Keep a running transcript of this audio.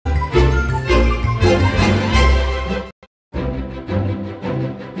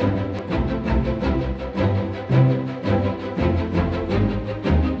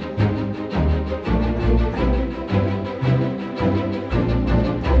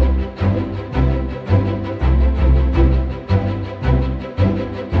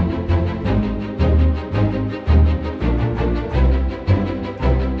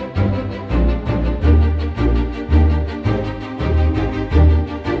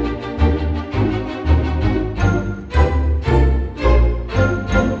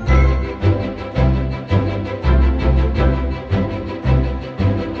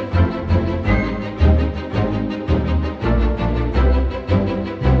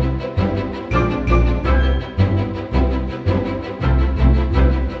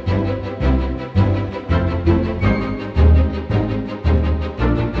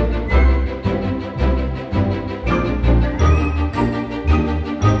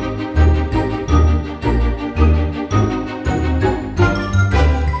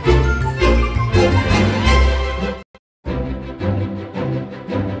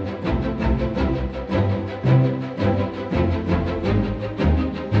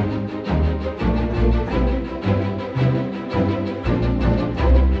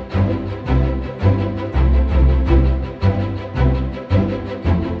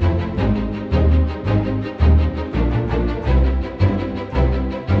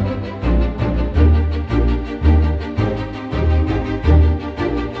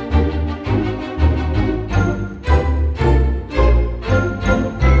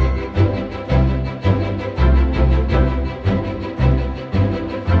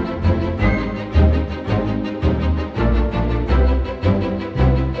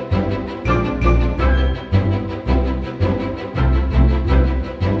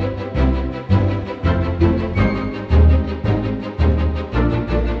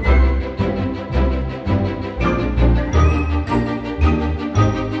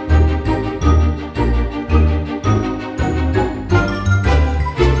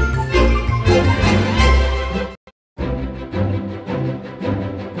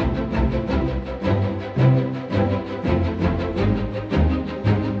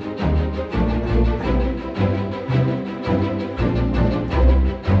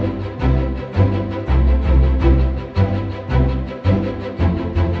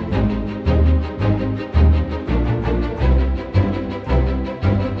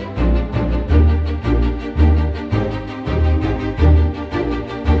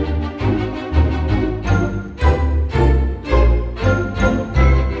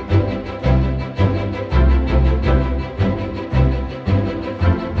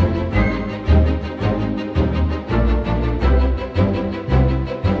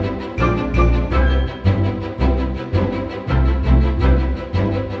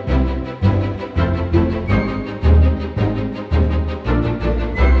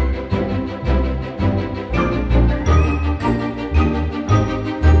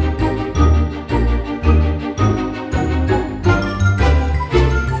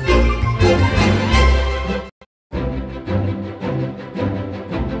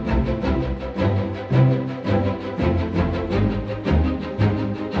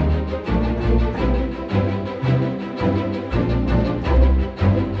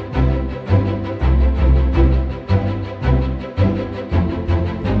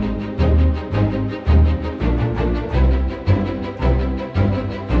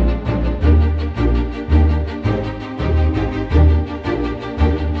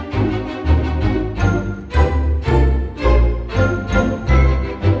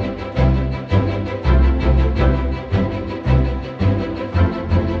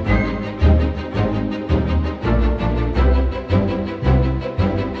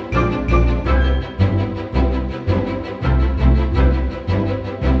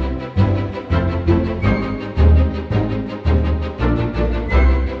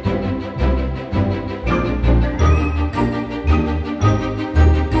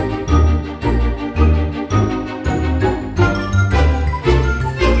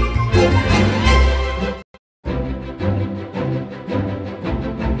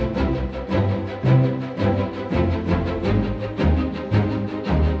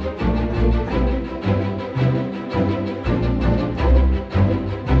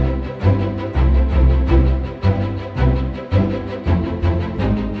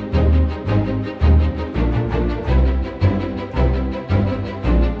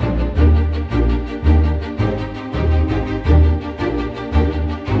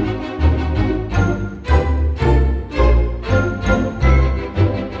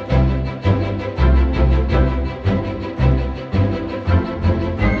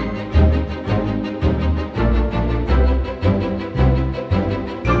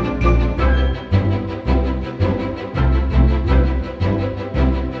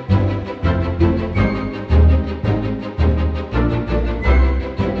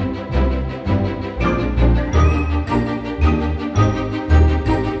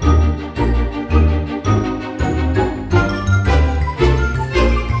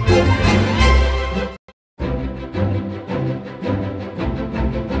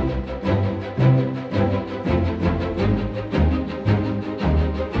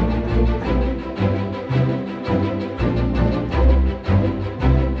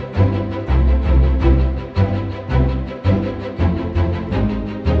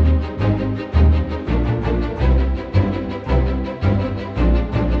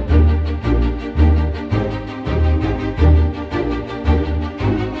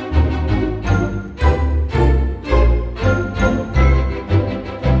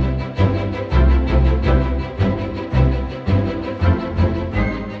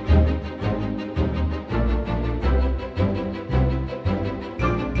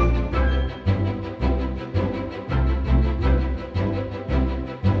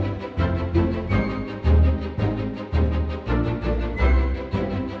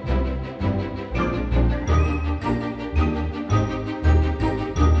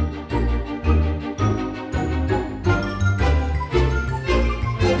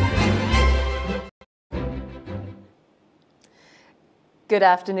Good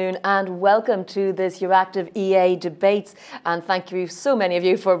afternoon and welcome to this Euractiv EA debates, and thank you so many of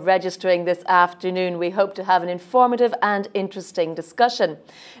you for registering this afternoon. We hope to have an informative and interesting discussion.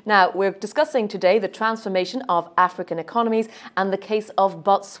 Now, we're discussing today the transformation of African economies and the case of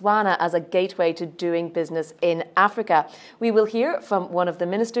Botswana as a gateway to doing business in Africa. We will hear from one of the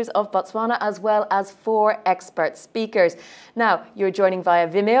ministers of Botswana as well as 4 expert speakers. Now, you're joining via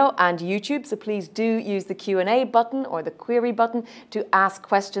Vimeo and YouTube, so please do use the Q&A button or the query button to ask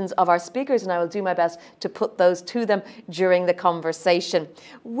questions of our speakers, and I will do my best to put those to them during the conversation.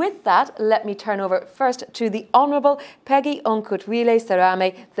 With that, let me turn over first to the Honourable Peggy Onkutwile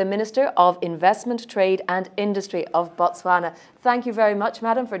Serame, the Minister of Investment, Trade and Industry of Botswana. Thank you very much,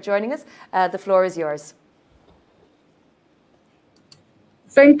 Madam, for joining us. The floor is yours.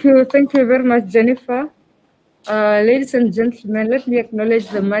 Thank you very much, Jennifer. Ladies and gentlemen, let me acknowledge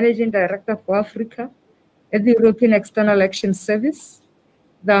the Managing Director for Africa at the European External Action Service,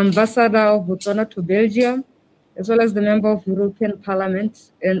 the Ambassador of Botswana to Belgium, as well as the Member of European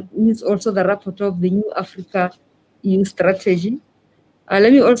Parliament, and who is also the rapporteur of the new Africa EU strategy.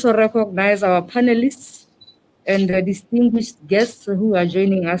 Let me also recognize our panelists and distinguished guests who are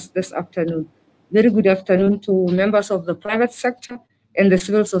joining us this afternoon. Very good afternoon to members of the private sector and the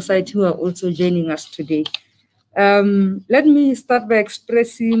civil society who are also joining us today. Let me start by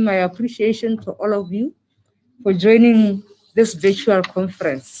expressing my appreciation to all of you for joining this virtual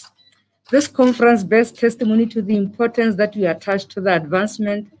conference. This conference bears testimony to the importance that we attach to the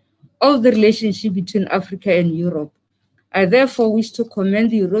advancement of the relationship between Africa and Europe. I therefore wish to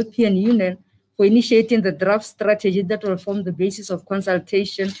commend the European Union for initiating the draft strategy that will form the basis of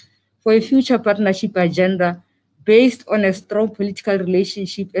consultation for a future partnership agenda based on a strong political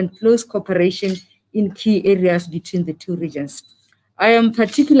relationship and close cooperation in key areas between the two regions. I am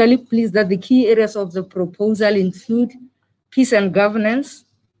particularly pleased that the key areas of the proposal include peace and governance,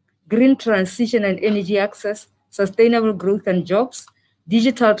 green transition and energy access, sustainable growth and jobs,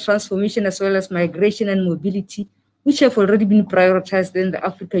 digital transformation, as well as migration and mobility, which have already been prioritized in the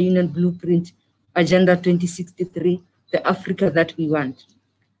Africa Union Blueprint Agenda 2063, the Africa that we want.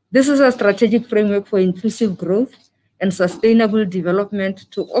 This is a strategic framework for inclusive growth and sustainable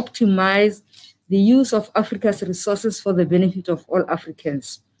development to optimize the use of Africa's resources for the benefit of all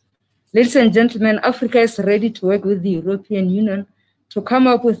Africans. Ladies and gentlemen, Africa is ready to work with the European Union to come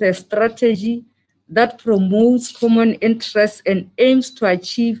up with a strategy that promotes common interests and aims to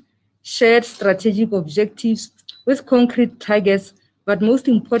achieve shared strategic objectives with concrete targets, but most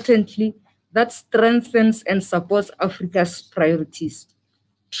importantly, that strengthens and supports Africa's priorities.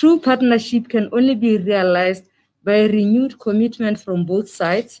 True partnership can only be realized by a renewed commitment from both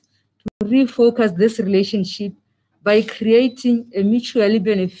sides to refocus this relationship by creating a mutually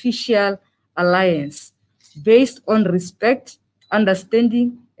beneficial alliance based on respect,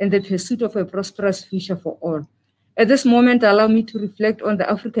 understanding, and the pursuit of a prosperous future for all. At this moment, allow me to reflect on the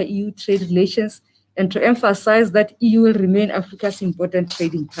Africa-EU trade relations and to emphasize that EU will remain Africa's important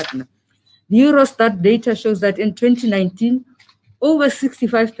trading partner. The Eurostat data shows that in 2019, over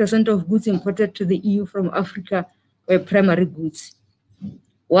 65% of goods imported to the EU from Africa were primary goods,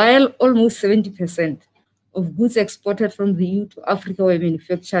 while almost 70% of goods exported from the EU to Africa were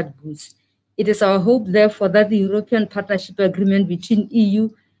manufactured goods. It is our hope, therefore, that the European Partnership Agreement between EU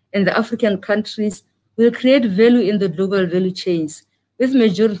and the African countries will create value in the global value chains, with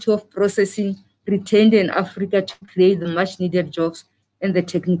majority of processing retained in Africa to create the much-needed jobs and the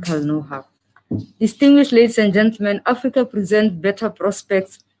technical know-how. Distinguished ladies and gentlemen, Africa presents better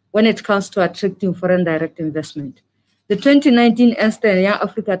prospects when it comes to attracting foreign direct investment. The 2019 Ernst & Young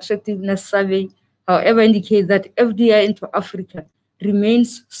Africa Attractiveness Survey, however, indicates that FDI into Africa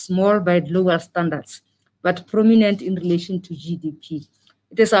remains small by global standards, but prominent in relation to GDP.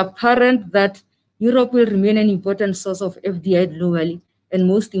 It is apparent that Europe will remain an important source of FDI globally, and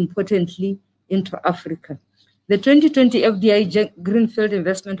most importantly, into Africa. The 2020 FDI Greenfield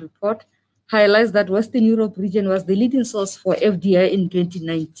Investment Report highlights that Western Europe region was the leading source for FDI in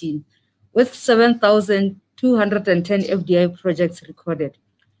 2019, with 7,210 FDI projects recorded.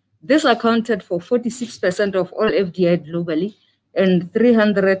 This accounted for 46% of all FDI globally and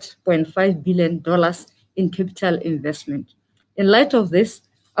 $300.5 billion in capital investment. In light of this,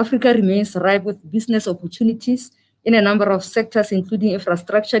 Africa remains ripe with business opportunities in a number of sectors, including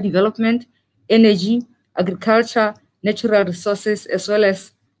infrastructure development, energy, agriculture, natural resources, as well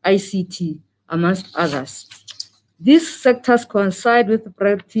as ICT, amongst others. These sectors coincide with the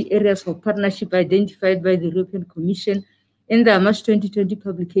priority areas for partnership identified by the European Commission in their March 2020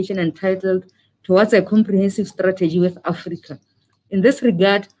 publication entitled Towards a Comprehensive Strategy with Africa. In this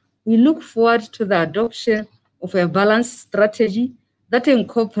regard, we look forward to the adoption of a balanced strategy that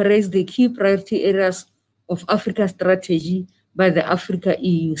incorporates the key priority areas of Africa strategy by the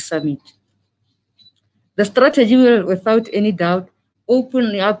Africa-EU Summit. The strategy will, without any doubt,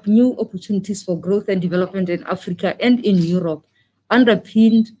 open up new opportunities for growth and development in Africa and in Europe,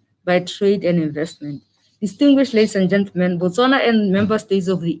 underpinned by trade and investment. Distinguished ladies and gentlemen, Botswana and member states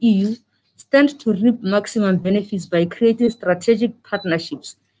of the EU stand to reap maximum benefits by creating strategic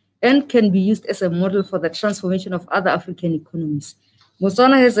partnerships and can be used as a model for the transformation of other African economies.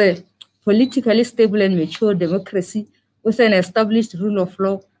 Botswana has a politically stable and mature democracy with an established rule of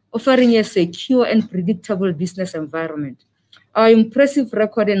law, offering a secure and predictable business environment. Our impressive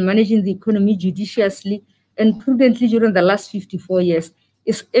record in managing the economy judiciously and prudently during the last 54 years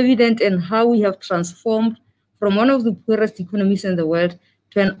is evident in how we have transformed from one of the poorest economies in the world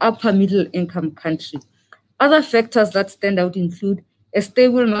to an upper middle income country. Other factors that stand out include a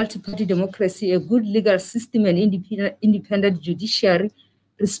stable multi-party democracy, a good legal system and independent judiciary,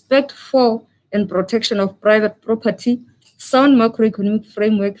 respect for and protection of private property, sound macroeconomic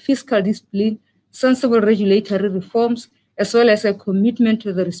framework, fiscal discipline, sensible regulatory reforms, as well as a commitment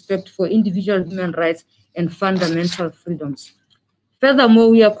to the respect for individual human rights and fundamental freedoms. Furthermore,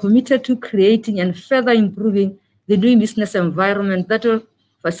 we are committed to creating and further improving the doing business environment that will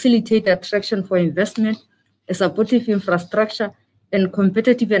facilitate attraction for investment, a supportive infrastructure, and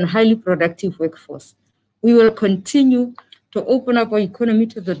competitive and highly productive workforce. We will continue to open up our economy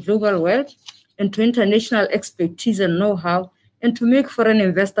to the global world and to international expertise and know-how, and to make foreign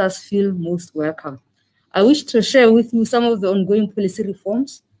investors feel most welcome. I wish to share with you some of the ongoing policy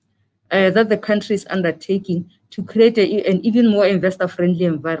reforms that the country is undertaking to create an even more investor-friendly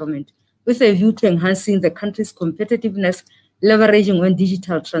environment with a view to enhancing the country's competitiveness, leveraging on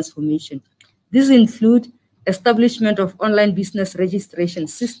digital transformation. These include establishment of online business registration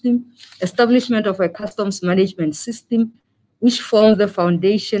system, establishment of a customs management system, which form the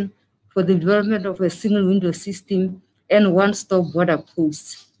foundation for the development of a single window system and one-stop border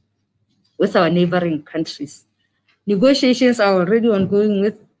posts with our neighboring countries. Negotiations are already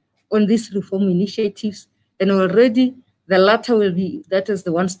ongoing on these reform initiatives, and already the latter will be, that is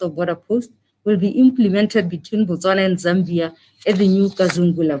the one-stop border post, will be implemented between Botswana and Zambia at the new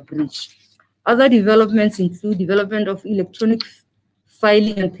Kazungula Bridge. Other developments include development of electronic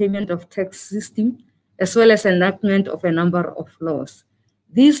filing and payment of tax system, as well as enactment of a number of laws.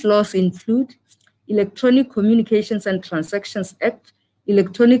 These laws include Electronic Communications and Transactions Act,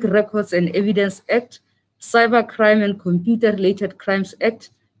 Electronic Records and Evidence Act, Cybercrime and Computer-Related Crimes Act,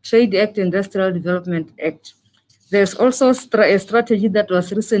 Trade Act, Industrial Development Act. There's also a strategy that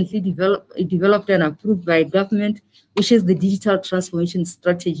was recently developed and approved by government, which is the Digital Transformation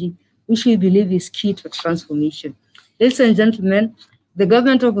Strategy, which we believe is key to transformation. Ladies and gentlemen, the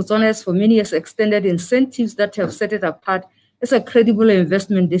government of Botswana has for many years extended incentives that have set it apart as a credible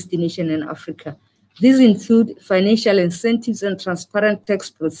investment destination in Africa. These include financial incentives and transparent tax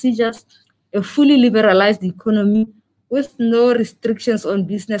procedures, a fully liberalized economy with no restrictions on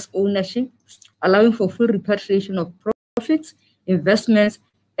business ownership, allowing for full repatriation of profits, investments,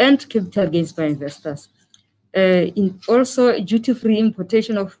 and capital gains by investors. Also, duty-free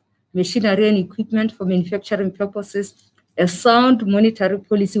importation of machinery and equipment for manufacturing purposes, a sound monetary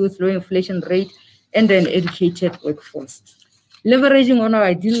policy with low inflation rate, and an educated workforce. Leveraging on our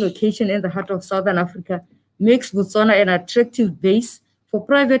ideal location in the heart of Southern Africa makes Botswana an attractive base for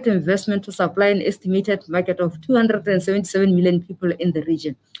private investment to supply an estimated market of 277 million people in the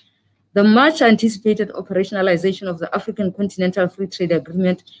region. The much anticipated operationalization of the African Continental Free Trade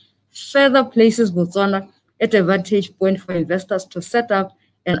Agreement further places Botswana at a vantage point for investors to set up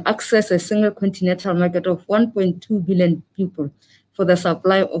and access a single continental market of 1.2 billion people for the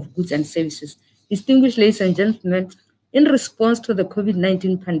supply of goods and services. Distinguished ladies and gentlemen, in response to the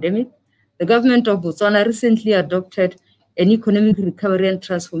COVID-19 pandemic, the government of Botswana recently adopted an economic recovery and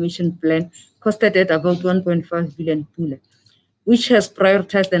transformation plan costed at about 1.5 billion pula, which has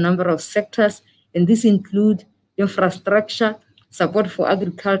prioritized a number of sectors, and these include infrastructure, support for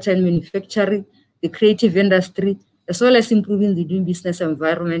agriculture and manufacturing, the creative industry, as well as improving the doing business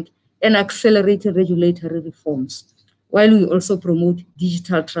environment and accelerating regulatory reforms, while we also promote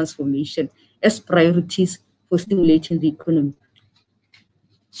digital transformation as priorities for stimulating the economy.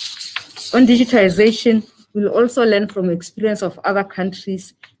 On digitization, we'll also learn from experience of other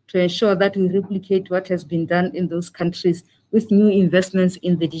countries to ensure that we replicate what has been done in those countries with new investments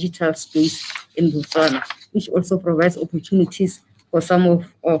in the digital space in Botswana, which also provides opportunities for some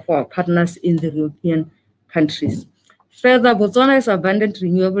of our partners in the European countries. Further, Botswana has abundant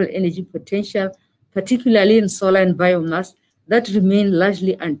renewable energy potential, particularly in solar and biomass, that remain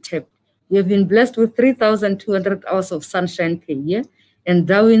largely untapped. We have been blessed with 3,200 hours of sunshine per year,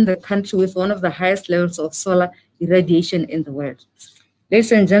 endowing the country with one of the highest levels of solar irradiation in the world.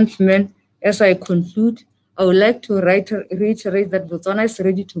 Ladies and gentlemen, as I conclude, I would like to reiterate that Botswana is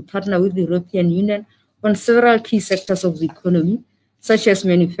ready to partner with the European Union on several key sectors of the economy, such as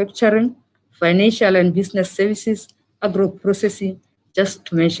manufacturing, financial and business services, agro-processing, just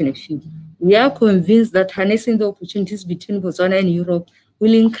to mention a few. We are convinced that harnessing the opportunities between Botswana and Europe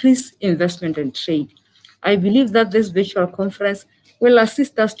will increase investment and trade. I believe that this virtual conference will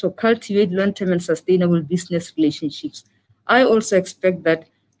assist us to cultivate long-term and sustainable business relationships. I also expect that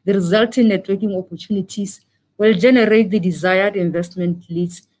the resulting networking opportunities will generate the desired investment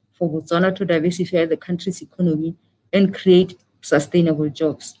leads for Botswana to diversify the country's economy and create sustainable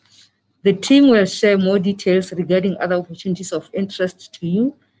jobs. The team will share more details regarding other opportunities of interest to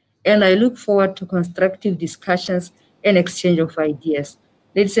you, and I look forward to constructive discussions and exchange of ideas.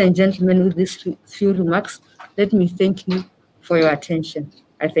 Ladies and gentlemen, with these few remarks, let me thank you for your attention.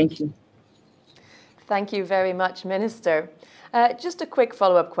 I thank you. Thank you very much, Minister. Just a quick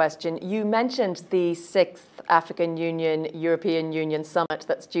follow-up question. You mentioned the 6th African Union, European Union Summit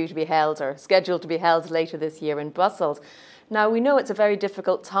that's due to be held or scheduled to be held later this year in Brussels. Now, we know it's a very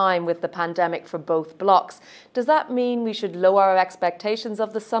difficult time with the pandemic for both blocs. Does that mean we should lower our expectations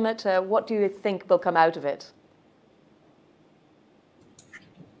of the summit? What do you think will come out of it?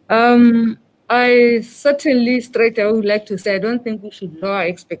 I certainly straight away would like to say I don't think we should lower our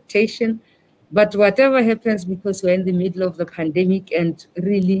expectation, but whatever happens, because we're in the middle of the pandemic and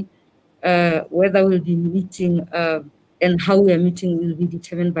really whether we'll be meeting and how we are meeting will be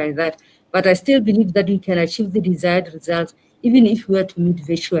determined by that. But I still believe that we can achieve the desired results, even if we were to meet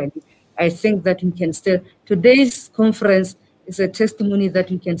virtually. I think that we can still, today's conference is a testimony that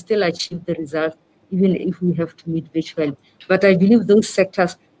we can still achieve the result, even if we have to meet virtually. But I believe those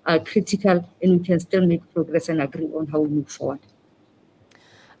sectors are critical and we can still make progress and agree on how we move forward.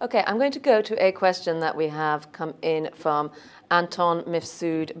 Okay, I'm going to go to a question that we have come in from Anton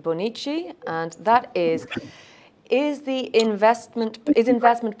Mifsud Bonici, and that is investment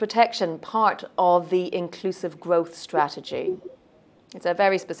protection part of the inclusive growth strategy? It's a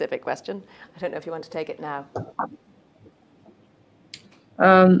very specific question. I don't know if you want to take it now.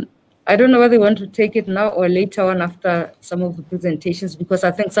 I don't know whether you want to take it now or later on after some of the presentations, because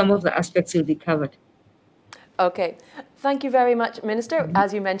I think some of the aspects will be covered. Okay, thank you very much, Minister.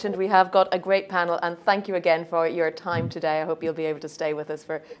 As you mentioned, we have got a great panel, and thank you again for your time today. I hope you'll be able to stay with us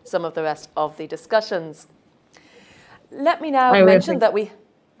for some of the rest of the discussions. Let me now mention that we,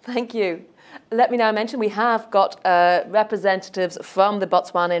 thank you. Let me now mention we have got representatives from the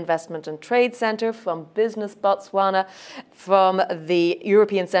Botswana Investment and Trade Centre, from Business Botswana, from the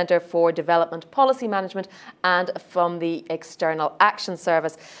European Centre for Development Policy Management, and from the External Action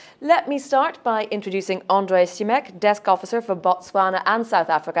Service. Let me start by introducing Andre Simek, Desk Officer for Botswana and South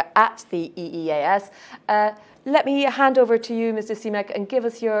Africa at the EEAS. Let me hand over to you, Mr. Simek, and give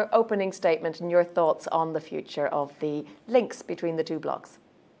us your opening statement and your thoughts on the future of the links between the two blocs.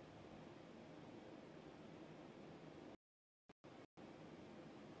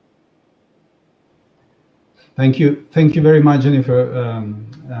 Thank you very much, Jennifer.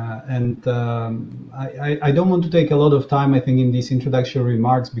 I don't want to take a lot of time, I think, in these introductory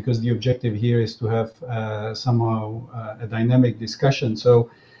remarks, because the objective here is to have somehow a dynamic discussion. So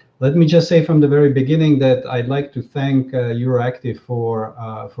let me just say from the very beginning that I'd like to thank Euractiv for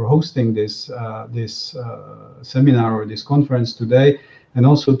hosting this seminar or this conference today, and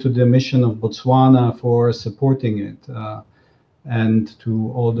also to the mission of Botswana for supporting it. And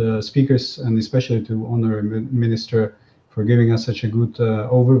to all the speakers, and especially to Honorable Minister for giving us such a good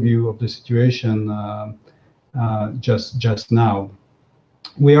overview of the situation just now.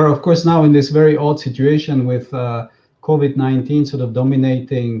 We are, of course, now in this very odd situation with COVID-19 sort of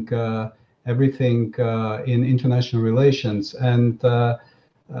dominating everything in international relations. And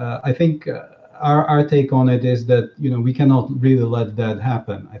I think our take on it is that, we cannot really let that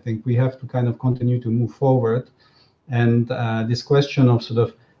happen. I think we have to kind of continue to move forward. And this question of sort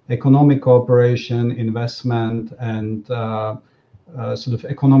of economic cooperation, investment, and sort of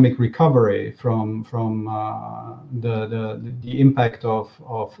economic recovery from the impact of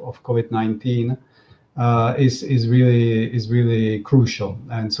COVID-19 is really crucial.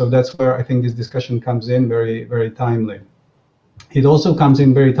 And so that's where I think this discussion comes in very, very timely. It also comes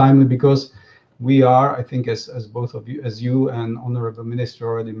in very timely because we are, I think, as both of you, as you and Honorable Minister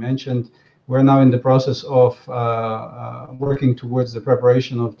already mentioned, we're now in the process of working towards the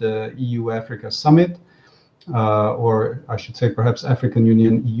preparation of the EU-Africa Summit, or I should say perhaps African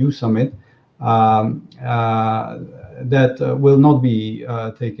Union-EU Summit, that will not be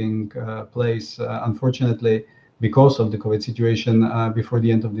taking place, unfortunately, because of the COVID situation before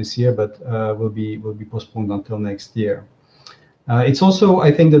the end of this year, but will be postponed until next year. It's also,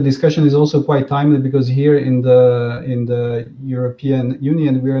 I think the discussion is also quite timely because here in the European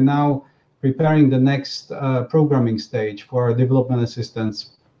Union, we are now preparing the next programming stage for our development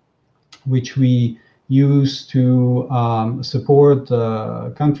assistance, which we use to support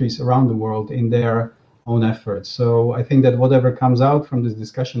countries around the world in their own efforts. So I think that whatever comes out from this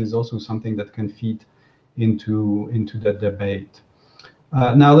discussion is also something that can feed into that debate.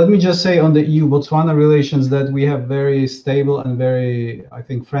 Now, let me just say on the EU-Botswana relations that we have very stable and very, I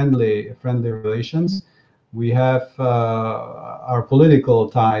think, friendly relations. We have our political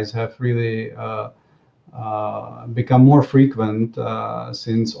ties have really become more frequent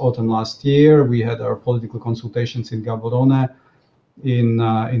since autumn last year. We had our political consultations in Gaborone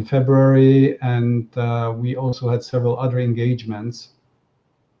in February, and we also had several other engagements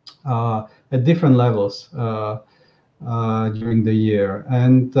at different levels during the year.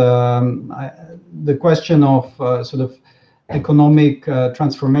 And the question of sort of economic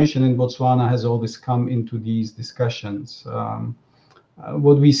transformation in Botswana has always come into these discussions.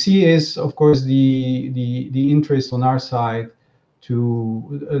 What we see is, of course, the interest on our side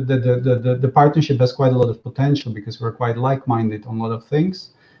to the partnership has quite a lot of potential because we're quite like-minded on a lot of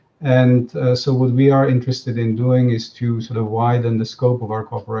things. And so what we are interested in doing is to sort of widen the scope of our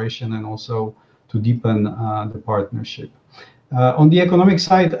cooperation and also to deepen the partnership. On the economic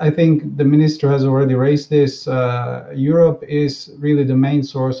side, I think the minister has already raised this. Europe is really the main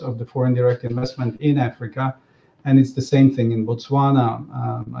source of the foreign direct investment in Africa, and it's the same thing in Botswana.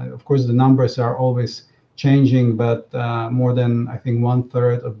 Of course, the numbers are always changing, but more than, I think,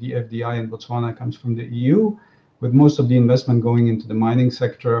 1/3 of the FDI in Botswana comes from the EU, with most of the investment going into the mining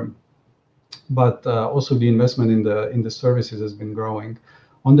sector, but also the investment in the services has been growing.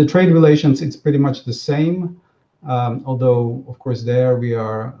 On the trade relations, it's pretty much the same, although, of course, there we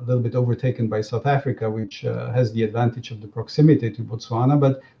are a little bit overtaken by South Africa, which has the advantage of the proximity to Botswana,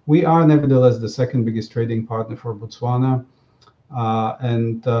 but we are nevertheless the second biggest trading partner for Botswana.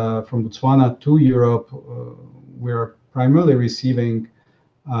 And from Botswana to Europe, we're primarily receiving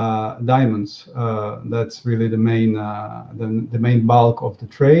diamonds. That's really the main bulk of the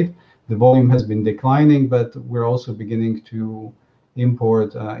trade. The volume has been declining, but we're also beginning to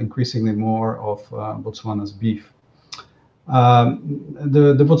import increasingly more of Botswana's beef.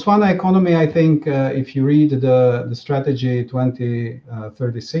 The Botswana economy, I think, if you read the strategy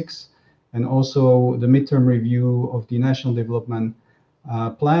 2036 and also the midterm review of the national development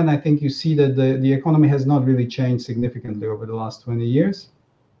plan, I think you see that the economy has not really changed significantly over the last 20 years.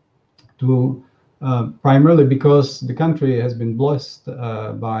 Primarily because the country has been blessed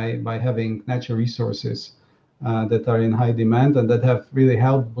by having natural resources that are in high demand and that have really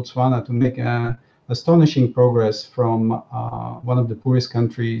helped Botswana to make astonishing progress from one of the poorest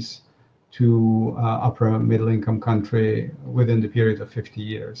countries to upper middle income country within the period of 50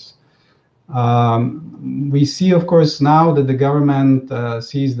 years. We see, of course, now that the government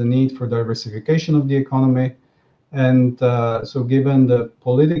sees the need for diversification of the economy. And so given the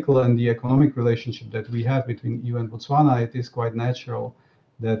political and the economic relationship that we have between EU and Botswana, it is quite natural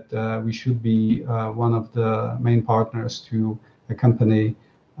that we should be one of the main partners to accompany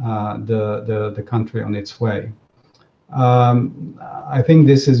the country on its way. I think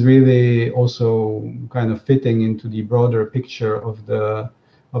this is really also kind of fitting into the broader picture of the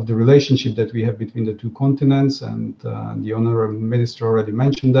relationship that we have between the two continents, and the Honourable Minister already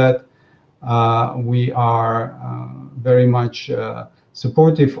mentioned that. We are very much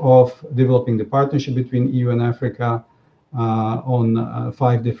supportive of developing the partnership between EU and Africa on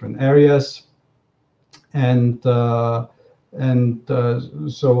 5 different areas, and so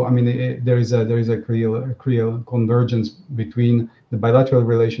I mean there is a clear convergence between the bilateral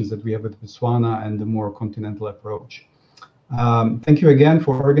relations that we have with Botswana and the more continental approach. Thank you again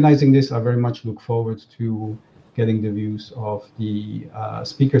for organizing this. I very much look forward to getting the views of the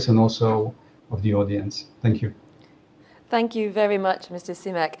speakers and also of the audience. Thank you. Thank you very much, Mr.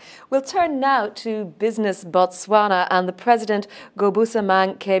 Simek. We'll turn now to Business Botswana and the President,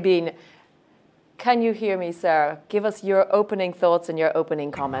 Gobusamang Kebin. Can you hear me, sir? Give us your opening thoughts and your opening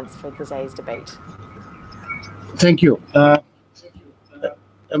comments for today's debate. Thank you.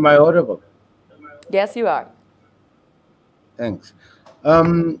 Am I audible? Yes, you are. Thanks.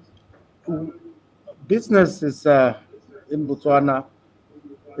 Business is in Botswana.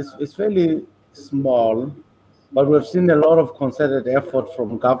 It's fairly small, but we've seen a lot of concerted effort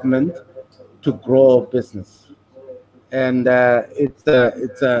from government to grow business, and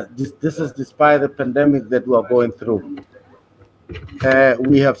this is despite the pandemic that we are going through.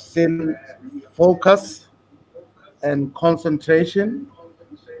 We have seen focus and concentration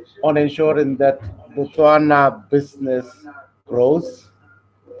on ensuring that Botswana business grows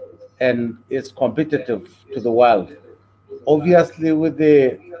and is competitive to the world. Obviously, with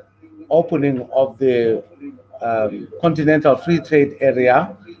the opening of the continental free trade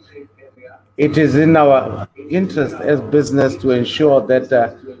area, it is in our interest as business to ensure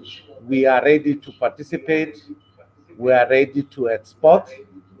that we are ready to participate, we are ready to export,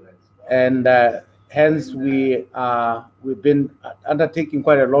 and hence we've been undertaking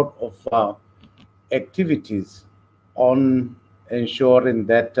quite a lot of activities on ensuring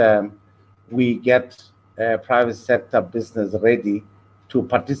that we get private sector business ready to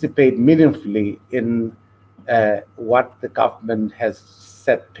participate meaningfully in what the government has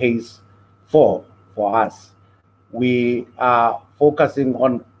set pace for us. We are focusing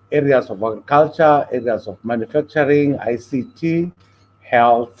on areas of agriculture, areas of manufacturing, ICT,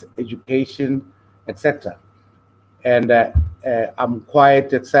 health, education, etc. And I'm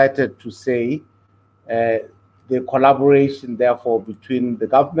quite excited to say the collaboration, therefore, between the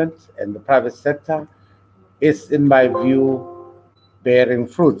government and the private sector is, in my view, bearing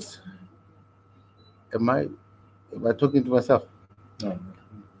fruits. Am I talking to myself? No.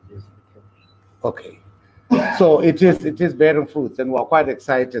 Okay. So it is bearing fruits, and we're quite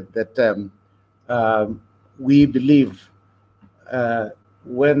excited that we believe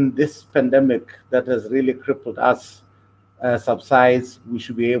when this pandemic that has really crippled us subsides, we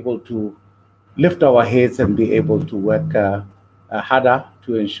should be able to lift our heads and be able to work harder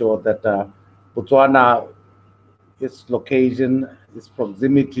to ensure that Botswana, its location, its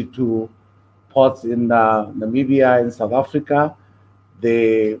proximity to ports in Namibia and South Africa,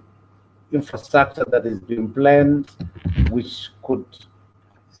 the infrastructure that is being planned, which could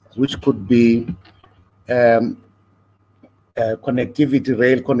be connectivity,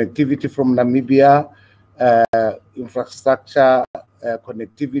 rail connectivity from Namibia, infrastructure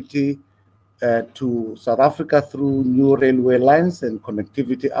connectivity to South Africa through new railway lines and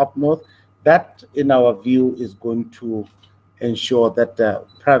connectivity up north. That, in our view, is going to ensure that the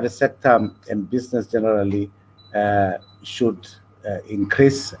private sector and business generally should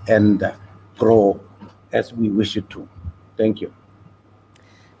increase and grow as we wish it to. Thank you.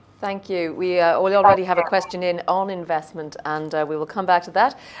 Thank you. We already have a question in on investment, and we will come back to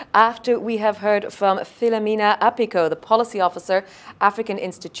that after we have heard from Philomena Apiko, the Policy Officer, African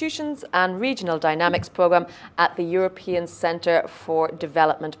Institutions and Regional Dynamics Programme at the European Centre for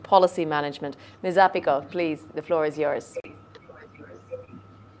Development Policy Management. Ms. Apiko, please, the floor is yours.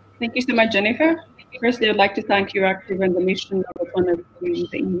 Thank you so much, Jennifer. Firstly, I'd like to thank Euractiv and the mission of Botswana to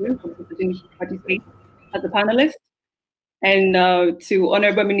the EU for the opportunity to participate as a panelist. And to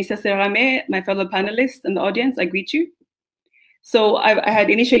Honorable Minister Serame, my fellow panelists and the audience, I greet you. So I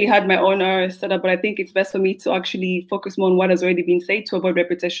had initially had my own set up, but I think it's best for me to actually focus more on what has already been said to avoid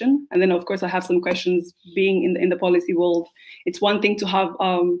repetition. And then, of course, I have some questions. Being in the policy world, it's one thing to have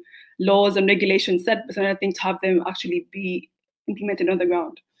laws and regulations set, but it's another thing to have them actually be implemented on the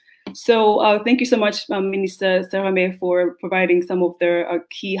ground. So thank you so much, Minister Serame, for providing some of the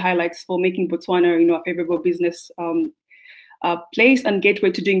key highlights for making Botswana, a favorable business place and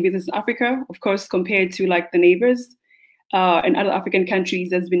gateway to doing business in Africa. Of course, compared to like the neighbors and other African countries,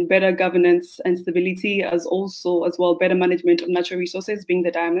 there's been better governance and stability, as well better management of natural resources, being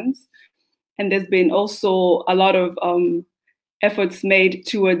the diamonds. And there's been also a lot of efforts made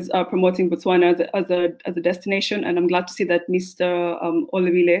towards promoting Botswana as a destination. And I'm glad to see that Mr.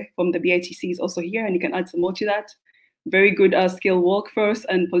 Olebile from the BITC is also here, and you can add some more to that. Very good skilled workforce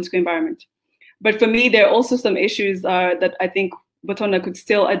and political environment. But for me, there are also some issues that I think Botswana could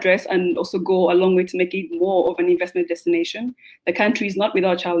still address and also go a long way to make it more of an investment destination. The country is not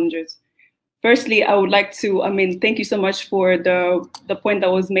without challenges. Firstly, I would like to, thank you so much for the point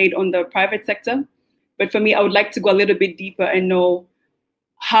that was made on the private sector. But for me, I would like to go a little bit deeper and know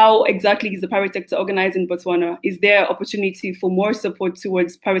how exactly is the private sector organized in Botswana? Is there opportunity for more support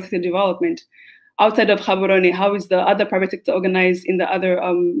towards private sector development? Outside of Gaborone, how is the other private sector organized in the other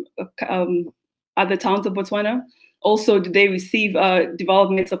towns of Botswana? Also, do they receive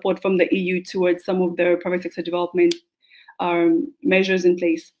development support from the EU towards some of their private sector development measures in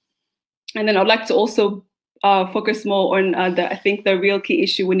place? And then I'd like to also focus more on I think the real key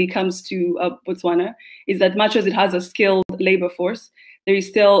issue when it comes to Botswana is that much as it has a skilled labor force, there is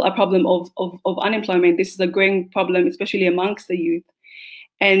still a problem of unemployment. This is a growing problem, especially amongst the youth.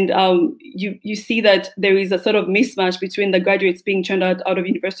 And you see that there is a sort of mismatch between the graduates being churned out of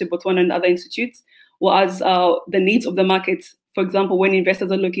University of Botswana and other institutes, whereas the needs of the markets, for example, when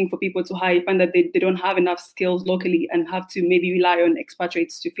investors are looking for people to hire, find that they don't have enough skills locally and have to maybe rely on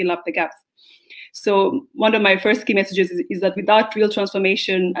expatriates to fill up the gaps. So one of my first key messages is that without real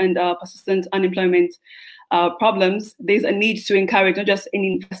transformation and persistent unemployment problems, there's a need to encourage not just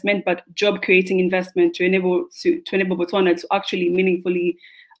any investment, but job-creating investment to enable Botswana to actually meaningfully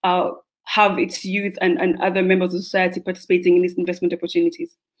have its youth and other members of society participating in these investment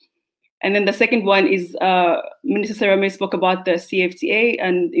opportunities. And then the second one is Minister Serame spoke about the CFTA,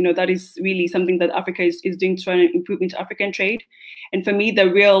 and that is really something that Africa is doing to try and improve inter-African trade. And for me,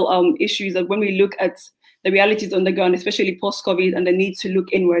 the real issue is that when we look at the realities on the ground, especially post-COVID, and the need to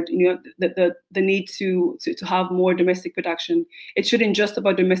look inward, the need to have more domestic production. It shouldn't just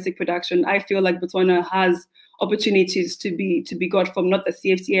about domestic production. I feel like Botswana has opportunities to be got from not the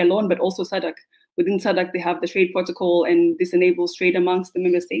CFTA alone, but also SADC. Within SADC, they have the trade protocol, and this enables trade amongst the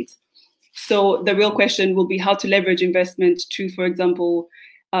member states. So the real question will be how to leverage investment to, for example,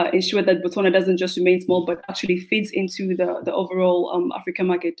 ensure that Botswana doesn't just remain small, but actually feeds into the overall African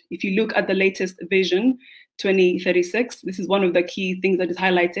market. If you look at the latest vision, 2036, this is one of the key things that is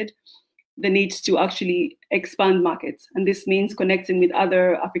highlighted, the need to actually expand markets. And this means connecting with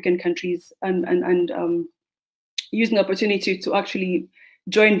other African countries and using the opportunity to actually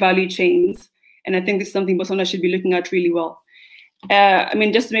join value chains. And I think this is something Botswana should be looking at really well.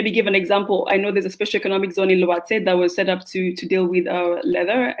 Just to maybe give an example, I know there's a special economic zone in Loate that was set up to deal with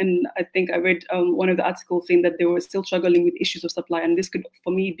leather, and I think I read one of the articles saying that they were still struggling with issues of supply, and this could,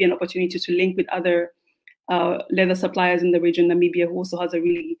 for me, be an opportunity to link with other leather suppliers in the region. Namibia, who also has a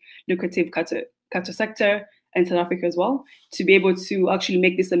really lucrative cattle sector, and South Africa as well, to be able to actually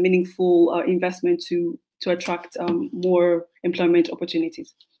make this a meaningful investment to attract more employment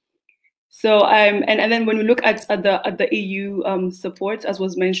opportunities. So and then when we look at the EU support, as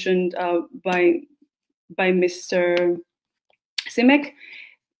was mentioned by Mr. Simek,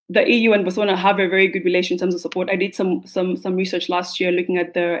 the EU and Botswana have a very good relation in terms of support. I did some research last year looking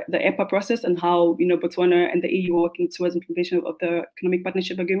at the EPA process and how Botswana and the EU are working towards implementation of the Economic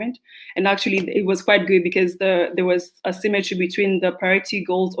Partnership Agreement. And actually, it was quite good because there was a symmetry between the priority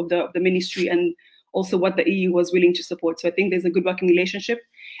goals of the ministry and also what the EU was willing to support. So I think there's a good working relationship.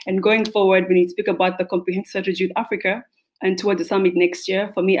 And going forward, when you speak about the comprehensive strategy with Africa and towards the summit next year,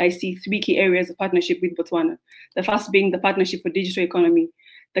 for me, I see 3 key areas of partnership with Botswana. The first being the partnership for digital economy.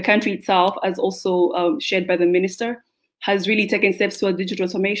 The country itself, as also shared by the minister, has really taken steps towards digital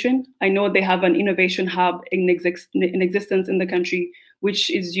transformation. I know they have an innovation hub in existence in the country, which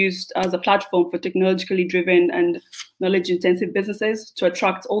is used as a platform for technologically driven and knowledge-intensive businesses to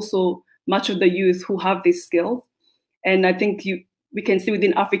attract also much of the youth who have these skills. And I think we can see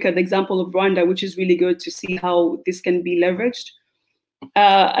within Africa the example of Rwanda, which is really good to see how this can be leveraged.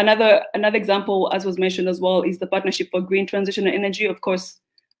 Another example, as was mentioned as well, is the partnership for green transition and energy. Of course,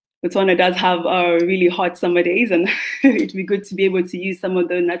 Botswana does have really hot summer days, and it'd be good to be able to use some of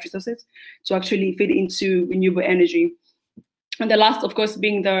the natural resources to actually feed into renewable energy. And the last, of course,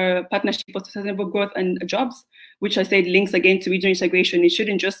 being the partnership for sustainable growth and jobs, which I said links again to regional integration. It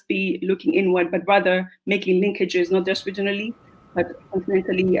shouldn't just be looking inward, but rather making linkages, not just regionally, but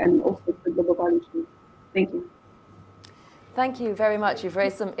continentally and also to the global value chain. Thank you. Thank you very much. You've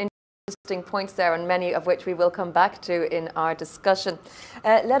raised some interesting points there, and many of which we will come back to in our discussion.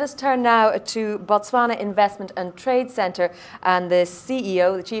 Let us turn now to Botswana Investment and Trade Centre and the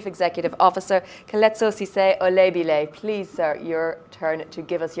CEO, the Chief Executive Officer, Keletso Sise Olebile. Please, sir, your turn to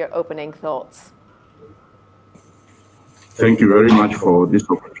give us your opening thoughts. Thank you very much for this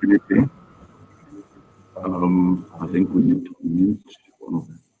opportunity. I think we need to mute one of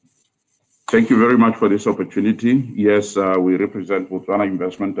them. Thank you very much for this opportunity. Yes, we represent Botswana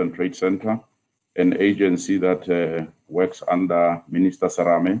Investment and Trade Centre, an agency that works under Minister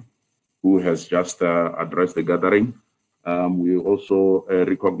Serame, who has just addressed the gathering. We also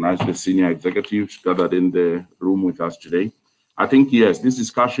recognize the senior executives gathered in the room with us today. I think, yes, this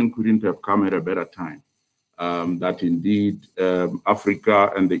discussion couldn't have come at a better time. That indeed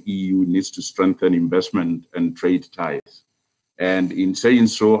Africa and the EU needs to strengthen investment and trade ties. And in saying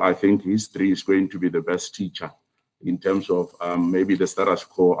so, I think history is going to be the best teacher in terms of maybe the status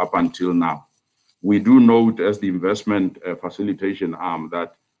quo up until now. We do note as the investment facilitation arm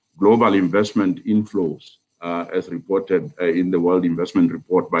that global investment inflows, as reported in the World Investment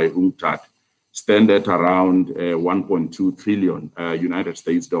Report by UNCTAD, stand at around 1.2 trillion United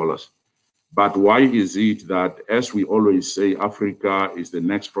States dollars. But why is it that, as we always say, Africa is the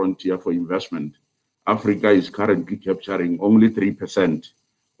next frontier for investment? Africa is currently capturing only 3%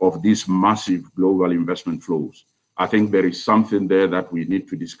 of these massive global investment flows. I think there is something there that we need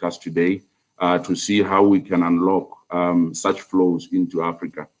to discuss today to see how we can unlock such flows into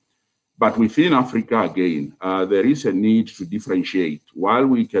Africa. But within Africa, again, there is a need to differentiate. While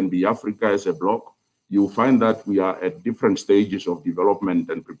we can be Africa as a bloc, you'll find that we are at different stages of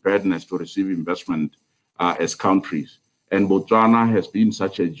development and preparedness to receive investment as countries. And Botswana has been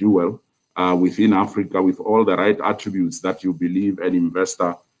such a jewel within Africa with all the right attributes that you believe an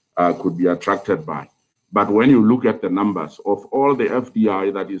investor could be attracted by. But when you look at the numbers of all the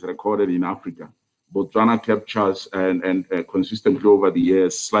FDI that is recorded in Africa, Botswana captures and consistently over the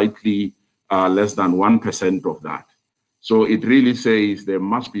years slightly less than 1% of that. So it really says there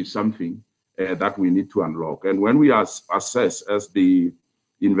must be something that we need to unlock. And when we assess as the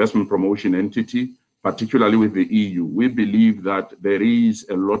investment promotion entity, particularly with the EU, we believe that there is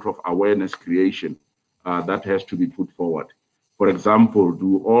a lot of awareness creation that has to be put forward. For example,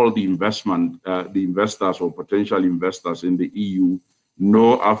 do all the investors or potential investors in the EU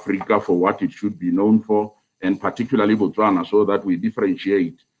know Africa for what it should be known for, and particularly Botswana, so that we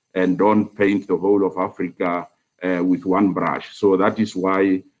differentiate and don't paint the whole of Africa with one brush. So that is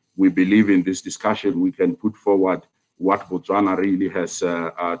why we believe in this discussion we can put forward what Botswana really has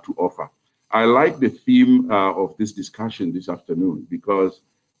to offer. I like the theme of this discussion this afternoon because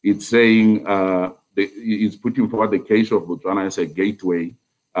it's saying, it's putting forward the case of Botswana as a gateway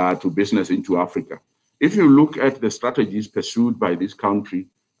to business into Africa. If you look at the strategies pursued by this country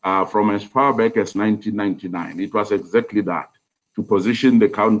from as far back as 1999, it was exactly that, to position the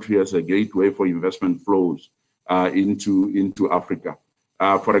country as a gateway for investment flows into Africa.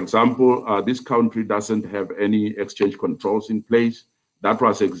 For example, this country doesn't have any exchange controls in place. That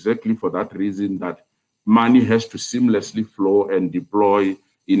was exactly for that reason that money has to seamlessly flow and deploy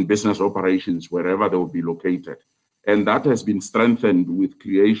in business operations wherever they will be located. And that has been strengthened with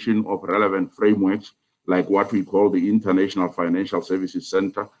creation of relevant frameworks like what we call the International Financial Services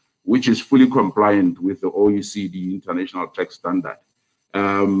Center, which is fully compliant with the OECD International Tax Standard.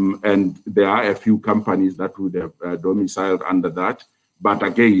 And there are a few companies that would have domiciled under that. But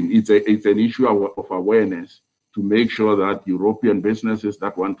again, it's an issue of awareness to make sure that European businesses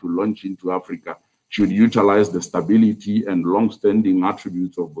that want to launch into Africa should utilize the stability and long-standing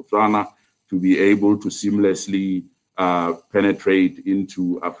attributes of Botswana to be able to seamlessly penetrate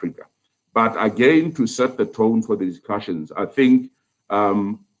into Africa. But again, to set the tone for the discussions, I think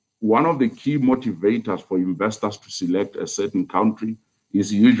one of the key motivators for investors to select a certain country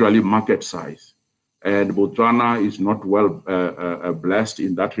is usually market size. And Botswana is not well blessed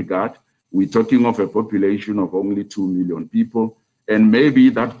in that regard. We're talking of a population of only 2 million people. And maybe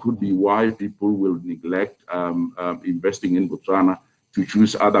that could be why people will neglect investing in Botswana to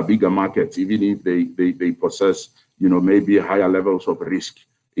choose other bigger markets, even if they possess, maybe higher levels of risk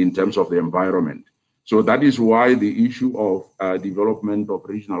in terms of the environment. So that is why the issue of development of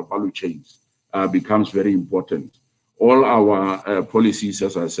regional value chains becomes very important. All our policies,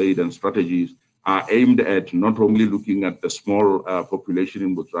 as I said, and strategies are aimed at not only looking at the small population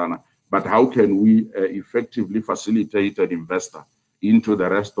in Botswana, but how can we effectively facilitate an investor into the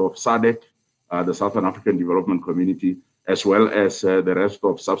rest of SADC, the Southern African Development Community, as well as the rest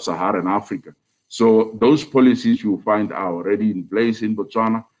of sub-Saharan Africa. So those policies you find are already in place in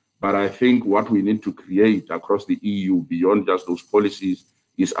Botswana, but I think what we need to create across the EU beyond just those policies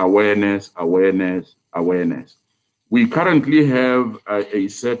is awareness, awareness, awareness. We currently have a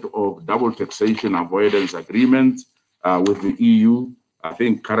set of double taxation avoidance agreements with the EU. I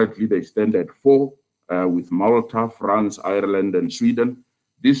think currently they stand at 4 with Malta, France, Ireland, and Sweden.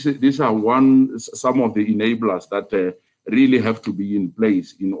 These are some of the enablers that really have to be in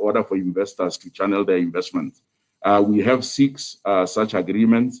place in order for investors to channel their investments. We have 6 such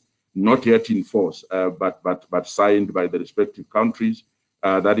agreements, not yet in force, but signed by the respective countries.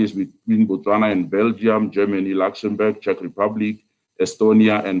 That is between Botswana and Belgium, Germany, Luxembourg, Czech Republic,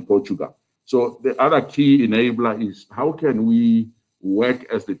 Estonia, and Portugal. So the other key enabler is how can we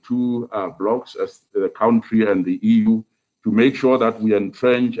work as the two blocks, as the country and the EU, to make sure that we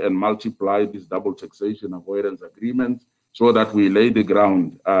entrench and multiply these double taxation avoidance agreements so that we lay the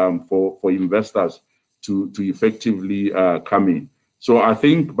ground for investors to effectively come in. So I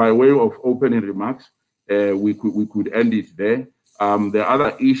think by way of opening remarks, we could end it there. The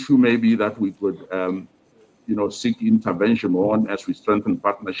other issue maybe that we could seek intervention on as we strengthen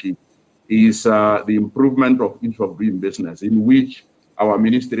partnership is the improvement of ease of doing business, in which our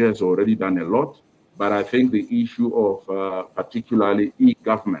ministry has already done a lot. But I think the issue of particularly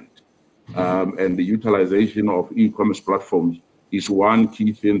e-government and the utilization of e-commerce platforms is one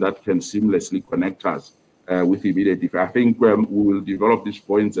key thing that can seamlessly connect us with immediate. I think we will develop these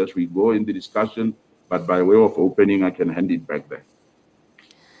points as we go in the discussion, but by way of opening, I can hand it back there.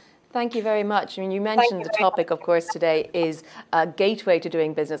 Thank you very much. I mean, you mentioned the topic, of course, today is a gateway to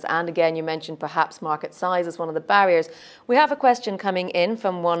doing business. And again, you mentioned perhaps market size as one of the barriers. We have a question coming in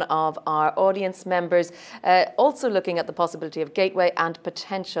from one of our audience members, also looking at the possibility of gateway and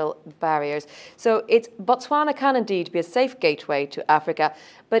potential barriers. So it's Botswana can indeed be a safe gateway to Africa,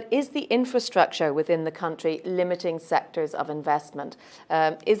 but is the infrastructure within the country limiting sectors of investment?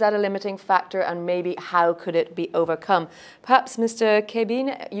 Is that a limiting factor, and maybe how could it be overcome? Perhaps Mr.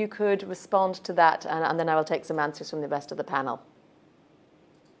 Kebin, you could respond to that, and then I will take some answers from the rest of the panel.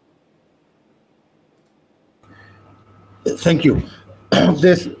 Thank you.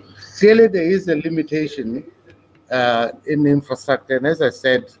 Clearly, there is a limitation in infrastructure, and as I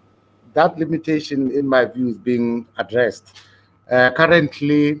said, that limitation, in my view, is being addressed.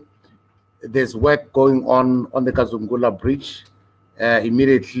 Currently, there's work going on the Kazungula Bridge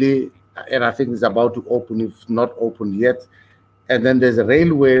immediately, and I think it's about to open, if not open yet. And then there's a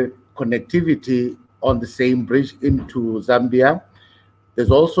railway connectivity on the same bridge into Zambia.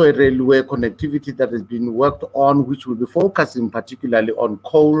 There's also a railway connectivity that has been worked on, which will be focusing particularly on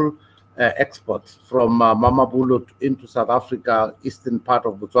coal exports from Mamabolo into South Africa, eastern part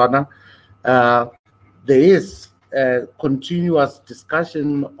of Botswana. There is continuous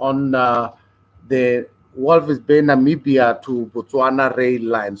discussion on the Walvis Bay, Namibia to Botswana rail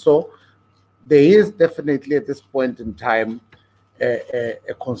line. So there is definitely at this point in time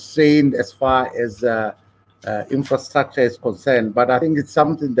a constraint as far as infrastructure is concerned. But I think it's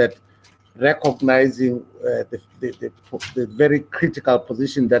something that, recognizing the very critical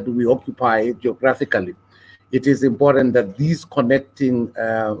position that we occupy geographically, it is important that these connecting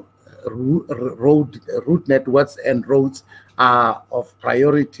route networks and roads are of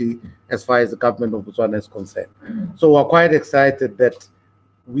priority as far as the government of Botswana is concerned. So we're quite excited that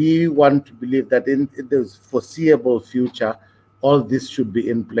we want to believe that in the foreseeable future, all this should be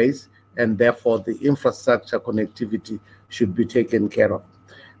in place, and therefore the infrastructure connectivity should be taken care of.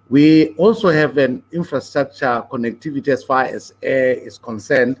 We also have an infrastructure connectivity as far as air is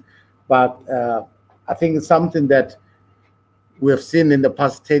concerned, but I think it's something that we have seen in the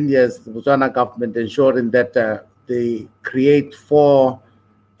past 10 years, the Botswana government ensuring that they create 4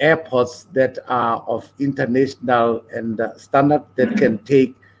 airports that are of international and standard that can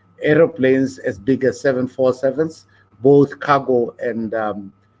take aeroplanes as big as 747s, both cargo and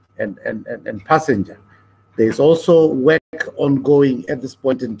passenger. There's also work ongoing at this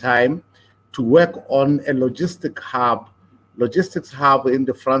point in time to work on a logistics hub in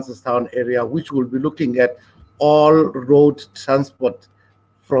the Francistown area, which will be looking at all road transport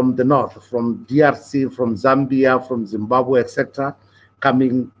from the north, from DRC, from Zambia, from Zimbabwe, etc.,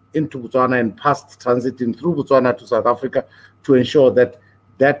 coming into Botswana and past transiting through Botswana to South Africa, to ensure that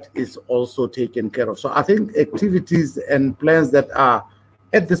that is also taken care of. So I think activities and plans that are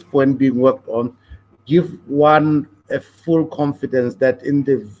at this point being worked on give one a full confidence that in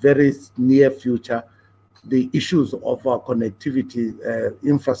the very near future, the issues of our connectivity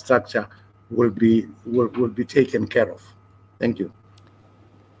infrastructure will be taken care of. Thank you.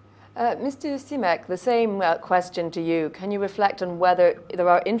 Mr. Simek, the same question to you. Can you reflect on whether there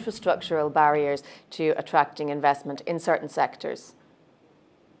are infrastructural barriers to attracting investment in certain sectors?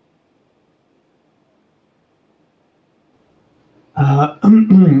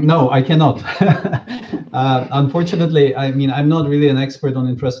 No, I cannot. Unfortunately, I mean, I'm not really an expert on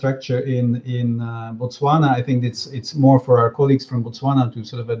infrastructure in Botswana. I think it's more for our colleagues from Botswana to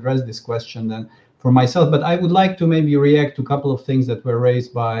sort of address this question than for myself. But I would like to maybe react to a couple of things that were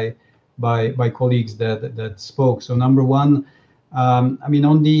raised by colleagues that spoke. So number one, I mean,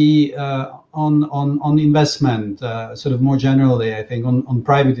 on the on investment, sort of more generally, I think on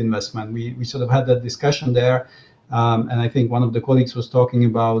private investment, we sort of had that discussion there. And I think one of the colleagues was talking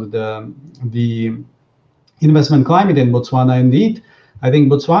about the investment climate in Botswana. Indeed, I think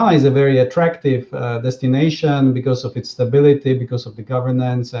Botswana is a very attractive destination because of its stability, because of the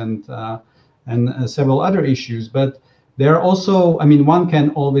governance, and several other issues. But there are also, I mean, one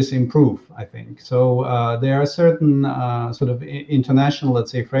can always improve, I think. So there are certain sort of international,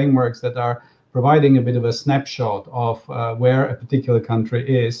 let's say, frameworks that are providing a bit of a snapshot of where a particular country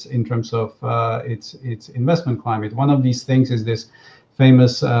is in terms of its investment climate. One of these things is this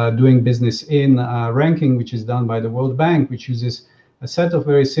famous doing business in ranking, which is done by the World Bank, which uses a set of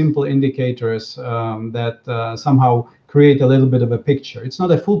very simple indicators that somehow create a little bit of a picture. It's not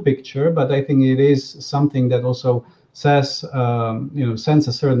a full picture, but I think it is something that also says, sends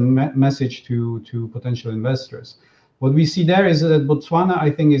a certain message to potential investors. What we see there is that Botswana, I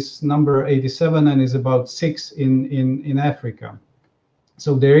think, is number 87 and is about 6 in Africa.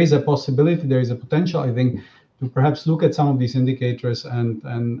 So there is a possibility, there is a potential, I think, perhaps look at some of these indicators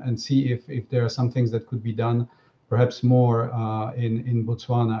and see if there are some things that could be done perhaps more in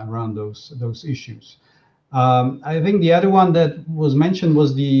Botswana around those issues. I think the other one that was mentioned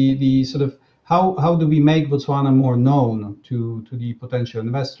was the sort of how do we make Botswana more known to the potential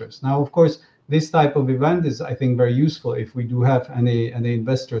investors? Now, of course, this type of event is, I think, very useful if we do have any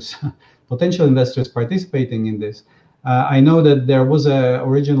investors, potential investors participating in this. I know that there was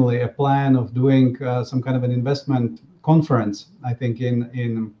originally a plan of doing some kind of an investment conference, I think,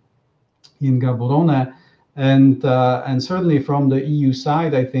 in Gaborone, and certainly from the EU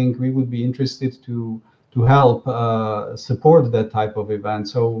side, I think we would be interested to help support that type of event.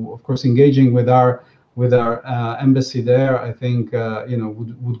 So, of course, engaging with our embassy there, I think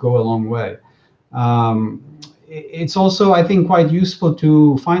would go a long way. It's also, I think, quite useful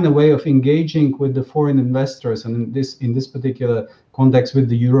to find a way of engaging with the foreign investors, and in this particular context, with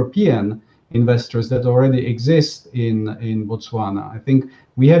the European investors that already exist in Botswana. I think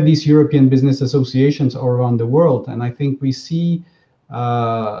we have these European business associations all around the world, and I think we see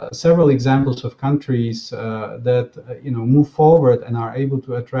several examples of countries that move forward and are able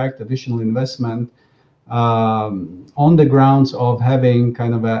to attract additional investment on the grounds of having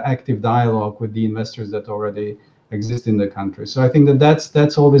kind of an active dialogue with the investors that already exist in the country. So I think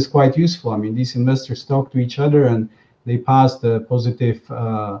that's always quite useful. I mean, these investors talk to each other and they pass the positive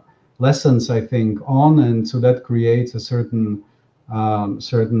lessons, I think, on, and so that creates a certain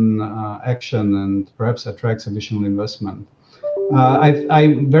action and perhaps attracts additional investment.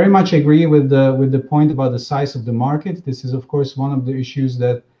 I very much agree with the point about the size of the market. This is, of course, one of the issues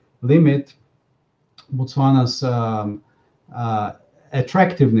that limit Botswana's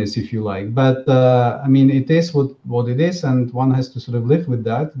attractiveness, if you like. But I mean, it is what it is, and one has to sort of live with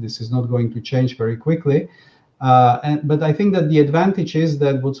that. This is not going to change very quickly. But I think that the advantage is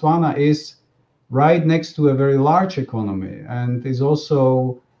that Botswana is right next to a very large economy and is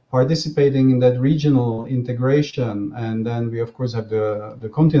also participating in that regional integration, and then we of course have the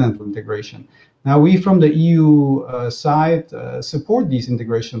continental integration. Now we from the EU side support these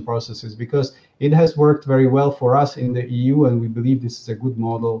integration processes because it has worked very well for us in the EU, and we believe this is a good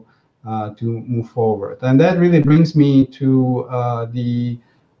model to move forward. And that really brings me to the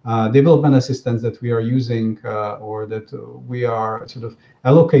development assistance that we are using or that we are sort of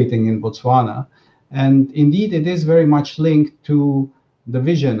allocating in Botswana. And indeed, it is very much linked to the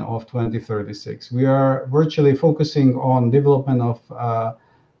vision of 2036. We are virtually focusing on development of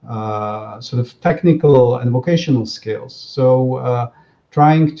sort of technical and vocational skills. So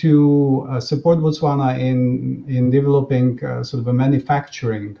trying to support Botswana in developing sort of a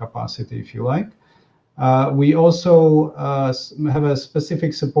manufacturing capacity, if you like. We also have a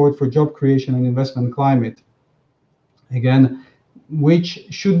specific support for job creation and investment climate, again, which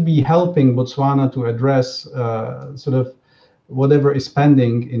should be helping Botswana to address sort of whatever is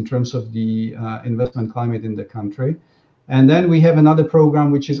pending in terms of the investment climate in the country. And then we have another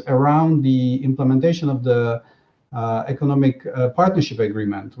program which is around the implementation of the Economic Partnership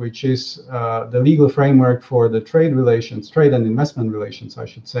Agreement, which is the legal framework for the trade and investment relations, I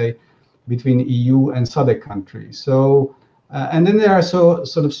should say, between EU and SADC countries. So, and then there are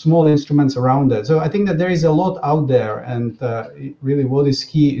sort of small instruments around that. So I think that there is a lot out there, and really what is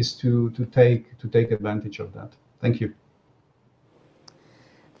key is to take advantage of that. Thank you.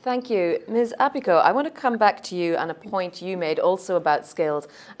 Thank you. Ms. Apiko, I want to come back to you on a point you made also about skills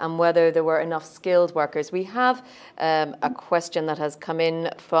and whether there were enough skilled workers. We have a question that has come in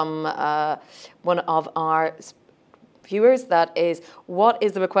from one of our viewers, that is, what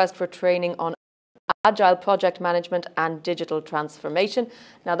is the request for training on agile project management and digital transformation?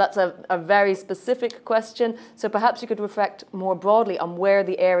 Now, that's a very specific question, so perhaps you could reflect more broadly on where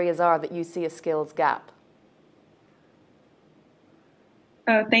the areas are that you see a skills gap.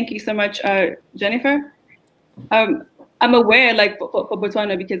 Thank you so much, Jennifer. I'm aware, like for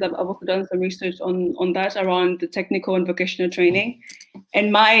Botswana, because I've also done some research on that around the technical and vocational training.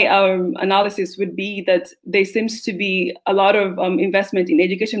 And my analysis would be that there seems to be a lot of investment in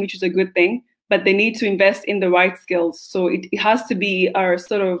education, which is a good thing, but they need to invest in the right skills. So it has to be our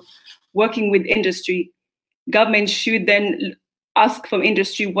sort of working with industry. Government should then ask from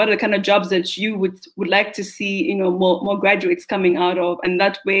industry what are the kind of jobs that you would like to see, more graduates coming out of, and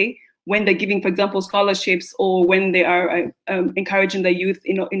that way, when they're giving, for example, scholarships, or when they are encouraging the youth,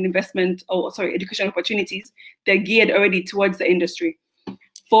 in investment, or education opportunities, they're geared already towards the industry.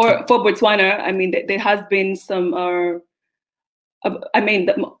 For Botswana, I mean, there has been some.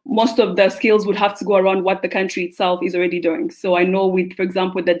 Most of the skills would have to go around what the country itself is already doing. So I know with, for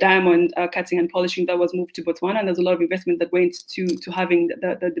example, the diamond cutting and polishing that was moved to Botswana, and there's a lot of investment that went to having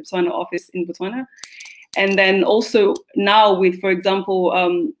the Botswana office in Botswana. And then also now with, for example,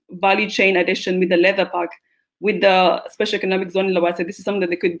 value chain addition with the leather park, with the special economic zone in Lawasa, this is something that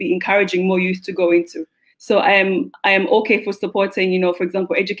they could be encouraging more youth to go into. So I am okay for supporting, for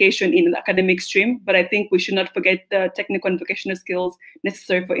example, education in an academic stream, but I think we should not forget the technical and vocational skills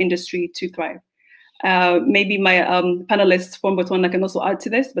necessary for industry to thrive. Maybe my panelists from Botswana can also add to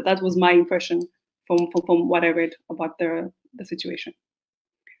this, but that was my impression from what I read about the situation.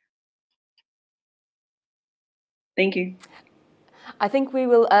 Thank you. I think we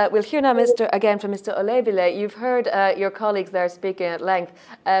will we'll hear now again from Mr. Olebile. You've heard your colleagues there speaking at length.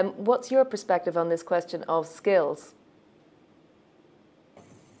 What's your perspective on this question of skills?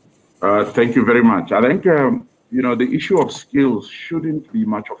 Thank you very much. I think the issue of skills shouldn't be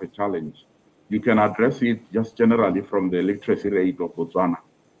much of a challenge. You can address it just generally from the literacy rate of Botswana,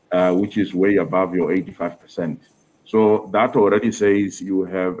 which is way above your 85%. So that already says you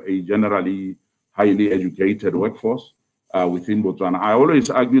have a generally highly educated workforce within Botswana. I always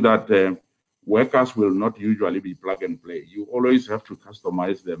argue that workers will not usually be plug and play. You always have to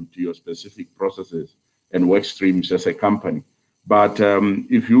customize them to your specific processes and work streams as a company. But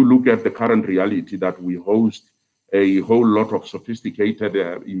if you look at the current reality that we host a whole lot of sophisticated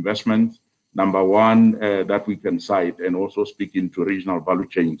investments, number one, that we can cite and also speak into regional value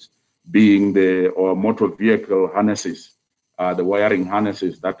chains, being the motor vehicle harnesses, the wiring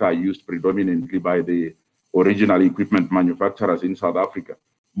harnesses that are used predominantly by the original equipment manufacturers in South Africa.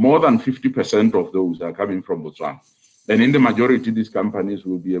 More than 50% of those are coming from Botswana. And in the majority, these companies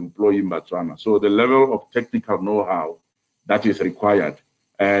will be employing Botswana. So the level of technical know-how that is required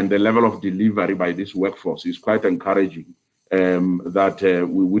and the level of delivery by this workforce is quite encouraging, that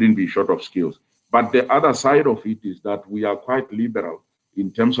we wouldn't be short of skills. But the other side of it is that we are quite liberal in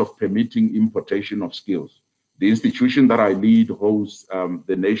terms of permitting importation of skills. The institution that I lead hosts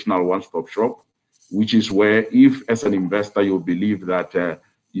the National One-Stop Shop, which is where if as an investor you believe that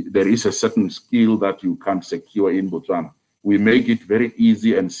there is a certain skill that you can't secure in Botswana, we make it very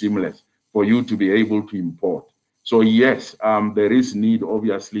easy and seamless for you to be able to import. So yes, there is need,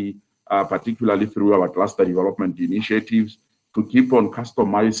 obviously, particularly through our cluster development initiatives, to keep on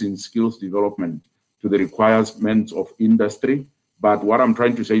customizing skills development to the requirements of industry. But what I'm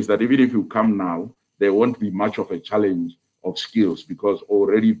trying to say is that even if you come now, there won't be much of a challenge of skills because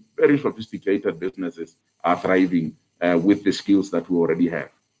already very sophisticated businesses are thriving with the skills that we already have.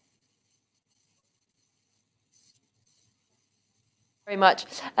 Very much.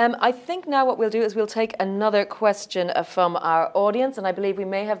 I think now what we'll do is we'll take another question from our audience, and I believe we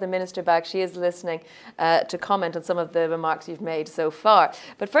may have the Minister back. She is listening to comment on some of the remarks you've made so far.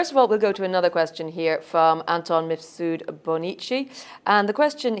 But first of all, we'll go to another question here from Anton Mifsud Bonici. And the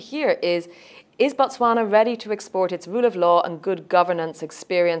question here is Botswana ready to export its rule of law and good governance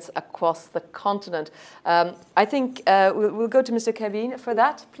experience across the continent? I think we'll go to Mr. Kevin for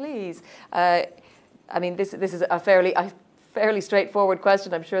that, please. I mean, this is a fairly straightforward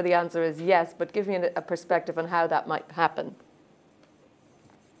question. I'm sure the answer is yes, but give me a perspective on how that might happen.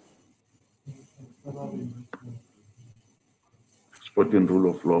 Exporting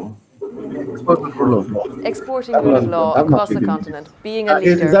rule of law. Exporting rule of law. Exporting rule of law across the continent, being a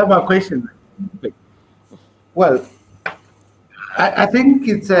leader. Is that my question? Well, I think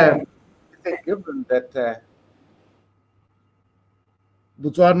it's a given that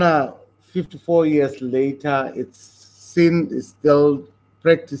Botswana, 54 years later, it's still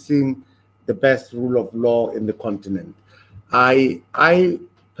practicing the best rule of law in the continent. I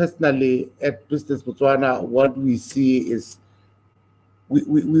personally, at Business Botswana, what we see is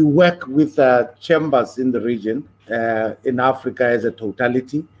we work with chambers in the region, in Africa as a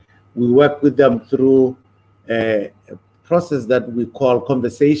totality. We work with them through a process that we call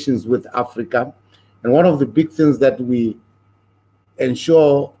Conversations with Africa. And one of the big things that we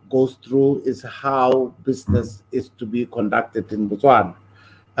ensure goes through is how business is to be conducted in Botswana,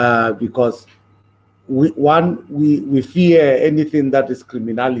 because we fear anything that is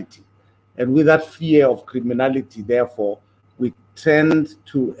criminality, and with that fear of criminality, therefore, we tend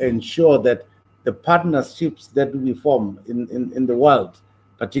to ensure that the partnerships that we form in the world,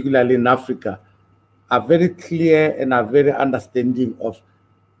 particularly in Africa, are very clear and are very understanding of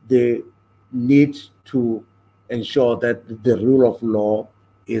the need to ensure that the rule of law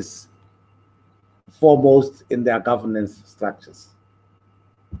is foremost in their governance structures.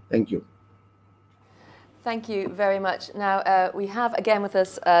 Thank you. Thank you very much. Now, we have again with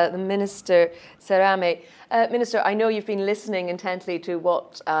us the Minister Serame. Minister, I know you've been listening intently to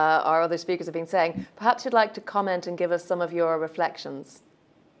what our other speakers have been saying. Perhaps you'd like to comment and give us some of your reflections.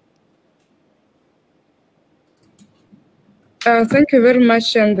 Thank you very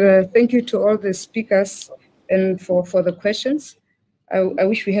much, and thank you to all the speakers and for the questions. I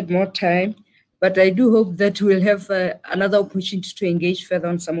wish we had more time, but I do hope that we'll have another opportunity to engage further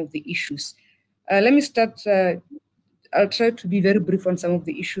on some of the issues. Let me start. I'll try to be very brief on some of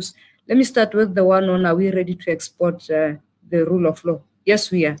the issues. Let me start with the one on, are we ready to export the rule of law?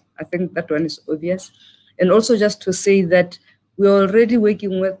 Yes, we are. I think that one is obvious. And also just to say that we're already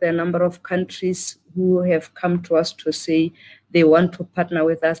working with a number of countries who have come to us to say they want to partner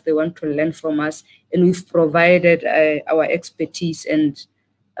with us, they want to learn from us, and we've provided our expertise and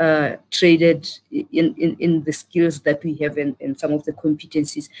traded in the skills that we have in some of the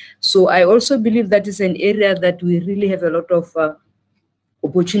competencies. So I also believe that is an area that we really have a lot of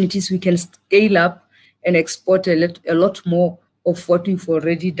opportunities. We can scale up and export a lot more of what we've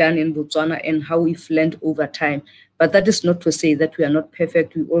already done in Botswana and how we've learned over time. But that is not to say that we are not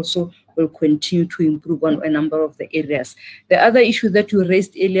perfect. We also will continue to improve on a number of the areas. The other issue that you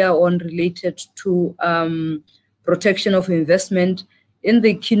raised earlier on related to protection of investment. In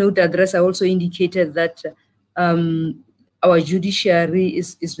the keynote address, I also indicated that our judiciary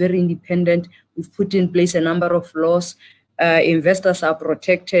is very independent. We've put in place a number of laws. Investors are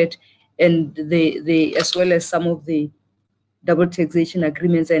protected, and they as well as some of the double taxation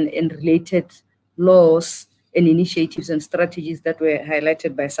agreements and related laws and initiatives and strategies that were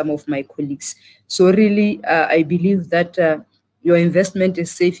highlighted by some of my colleagues. So really, I believe that your investment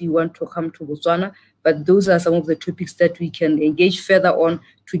is safe. You want to come to Botswana, but those are some of the topics that we can engage further on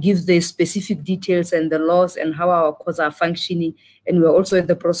to give the specific details and the laws and how our courts are functioning. And we're also in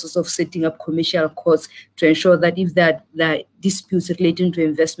the process of setting up commercial courts to ensure that if there are disputes relating to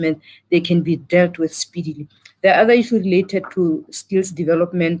investment, they can be dealt with speedily. The other issue related to skills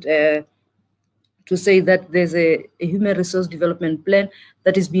development, to say that there's a human resource development plan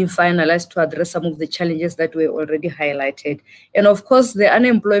that is being finalized to address some of the challenges that were already highlighted. And of course, the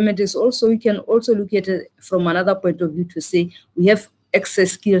unemployment is also, we can also look at it from another point of view to say we have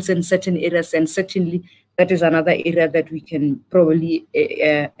excess skills in certain areas, and certainly that is another area that we can probably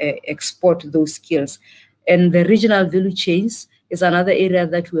export those skills. And the regional value chains is another area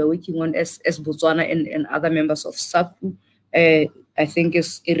that we are working on as Botswana and other members of SAPU. I think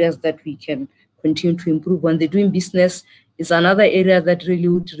is areas that we can continue to improve on. The doing business is another area that really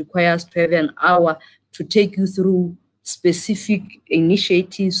would require us to have an hour to take you through specific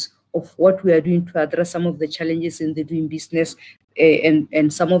initiatives of what we are doing to address some of the challenges in the doing business,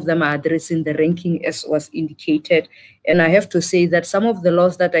 and some of them are addressing the ranking as was indicated. And I have to say that some of the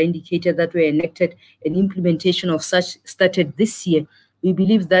laws that are indicated that were enacted and implementation of such started this year. We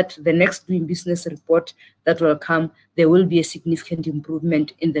believe that the next doing business report that will come, there will be a significant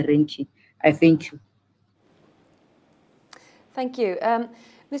improvement in the ranking. I thank you. Thank you.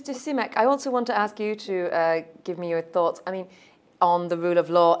 Mr. Simek, I also want to ask you to give me your thoughts. I mean, on the rule of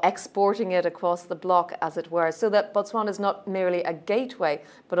law, exporting it across the bloc, as it were, so that Botswana is not merely a gateway,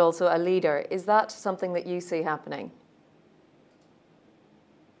 but also a leader. Is that something that you see happening?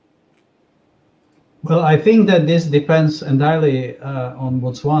 Well, I think that this depends entirely on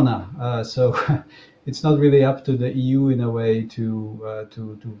Botswana. So it's not really up to the EU in a way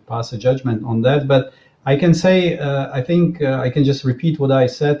to pass a judgment on that. But I can say, I think I can just repeat what I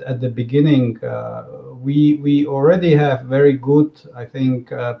said at the beginning. We already have very good, I think,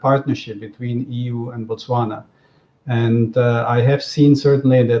 partnership between EU and Botswana. And I have seen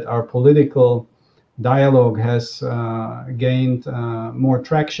certainly that our political dialogue has gained more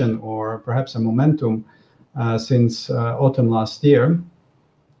traction, or perhaps a momentum, since autumn last year.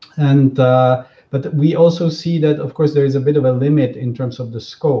 And but we also see that, of course, there is a bit of a limit in terms of the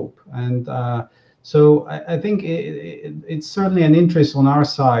scope. And so I think it's certainly an interest on our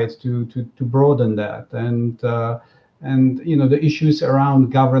side to broaden that. And you know, the issues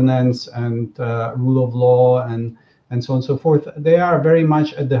around governance and rule of law and so on and so forth, they are very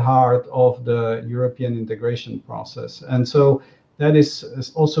much at the heart of the European integration process. And so that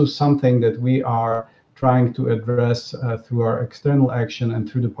is also something that we are trying to address through our external action and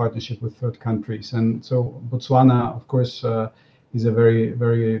through the partnership with third countries. And so Botswana, of course, is a very,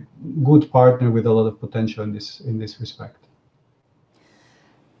 very good partner with a lot of potential in this respect.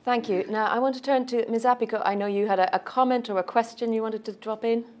 Thank you. Now I want to turn to Ms. Apiko. I know you had a comment or a question you wanted to drop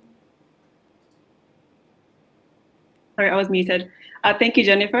in. Sorry, I was muted. Thank you,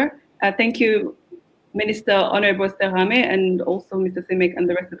 Jennifer. Thank you, Minister Honorable Serame, and also Mr. Simek and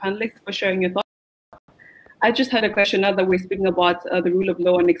the rest of the panelists for sharing your thoughts. I just had a question now that we're speaking about the rule of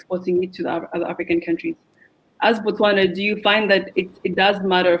law and exporting it to the other African countries. As Botswana, do you find that it does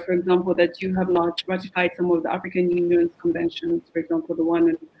matter, for example, that you have not ratified some of the African Union's conventions, for example, the one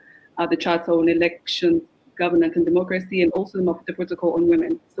in the Charter on Elections, governance and democracy, and also the Maputo Protocol on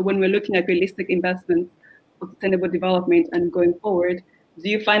women. So when we're looking at realistic investments for sustainable development and going forward, do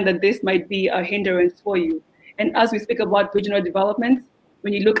you find that this might be a hindrance for you? And as we speak about regional development,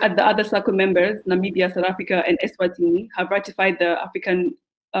 when you look at the other SACO members, Namibia, South Africa, and Eswatini have ratified the African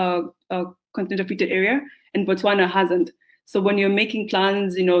Continental Free Trade Area, and Botswana hasn't. So when you're making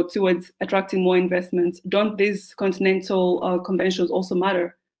plans, towards attracting more investments, don't these continental conventions also matter?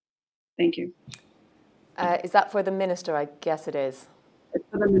 Thank you. Is that for the minister? I guess it is. It's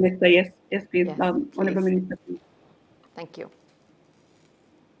for the minister, yes, please. Yes, Honourable please. Minister, please. Thank you.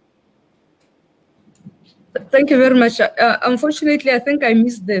 Thank you very much. Unfortunately, I think I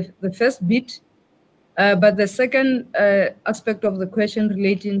missed the first bit, but the second aspect of the question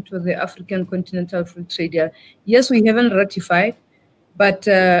relating to the African Continental Free Trade Area, yes, we haven't ratified, but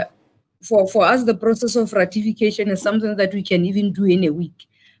for us, the process of ratification is something that we can even do in a week.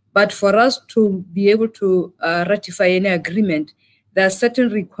 But for us to be able to ratify any agreement, there are certain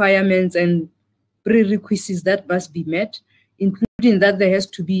requirements and prerequisites that must be met, including that there has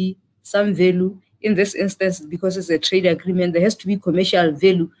to be some value. In this instance, because it's a trade agreement, there has to be commercial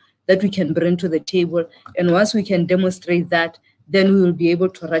value that we can bring to the table. And once we can demonstrate that, then we will be able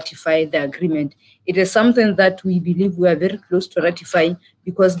to ratify the agreement. It is something that we believe we are very close to ratifying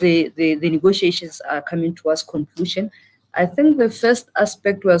because the negotiations are coming towards conclusion. I think the first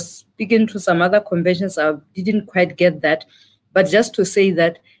aspect was speaking to some other conventions. I didn't quite get that, but just to say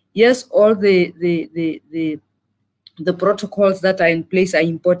that, yes, all the protocols that are in place are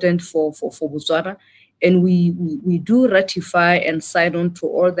important for Botswana, and we do ratify and sign on to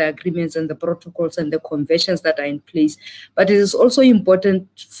all the agreements and the protocols and the conventions that are in place. But it is also important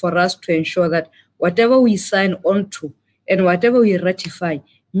for us to ensure that whatever we sign on to and whatever we ratify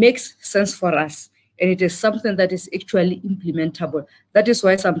makes sense for us, and it is something that is actually implementable. That is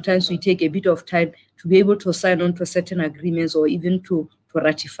why sometimes we take a bit of time to be able to sign on to certain agreements or even to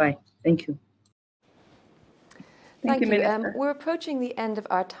ratify. Thank you. Thank you. We're approaching the end of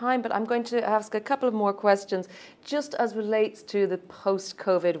our time, but I'm going to ask a couple of more questions just as relates to the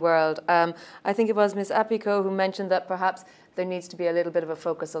post-COVID world. I think it was Ms. Apiko who mentioned that perhaps there needs to be a little bit of a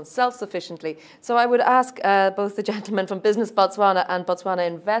focus on self-sufficiency. So I would ask both the gentlemen from Business Botswana and Botswana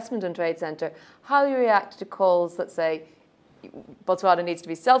Investment and Trade Centre how you react to calls that say Botswana needs to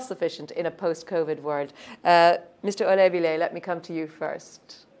be self-sufficient in a post-COVID world. Mr. Olebile, let me come to you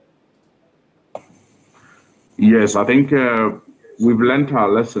first. Yes, I think we've learned our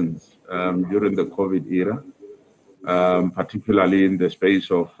lessons during the COVID era, particularly in the space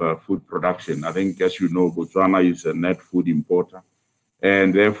of food production. I think, as you know, Botswana is a net food importer.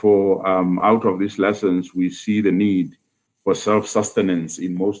 And therefore, out of these lessons, we see the need for self-sustenance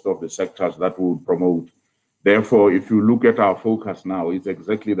in most of the sectors that we will promote. Therefore, if you look at our focus now, it's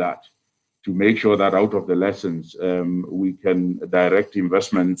exactly that, to make sure that out of the lessons, we can direct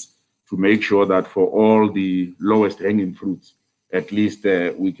investments to make sure that for all the lowest hanging fruits, at least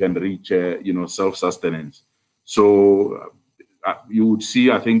we can reach, self-sustenance. So you would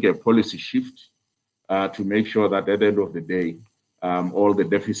see, I think, a policy shift to make sure that at the end of the day, all the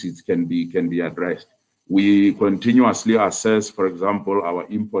deficits can be addressed. We continuously assess, for example, our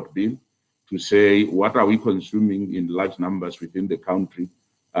import bill to say, what are we consuming in large numbers within the country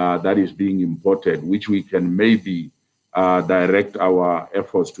that is being imported, which we can maybe direct our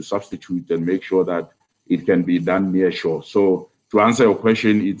efforts to substitute and make sure that it can be done near shore. So to answer your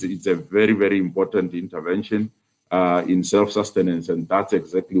question, it's a very, very important intervention in self-sustenance, and that's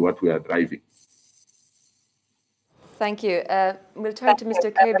exactly what we are driving. Thank you. We'll turn to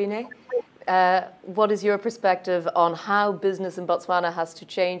Mr. Kerbine. What is your perspective on how business in Botswana has to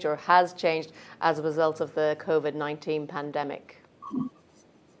change or has changed as a result of the COVID-19 pandemic?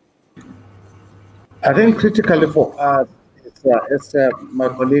 I think critically for us, as my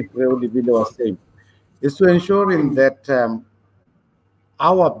colleague Olebile was saying, is to ensuring that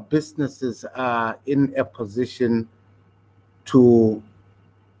our businesses are in a position to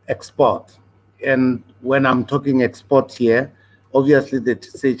export. And when I'm talking export here, obviously they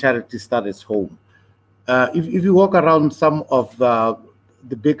say charity starts home. If you walk around some of the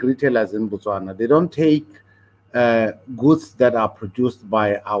big retailers in Botswana, they don't take goods that are produced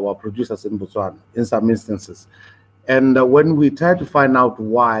by our producers in Botswana in some instances. And when we try to find out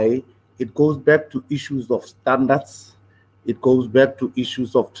why, it goes back to issues of standards. It goes back to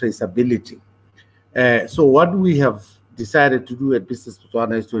issues of traceability. So what we have decided to do at Business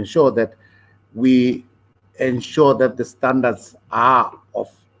Botswana is to ensure that we ensure that the standards are of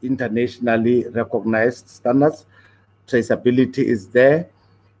internationally recognized standards, traceability is there,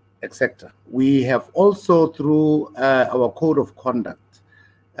 etc. We have also, through our code of conduct,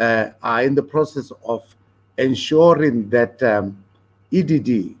 are in the process of ensuring that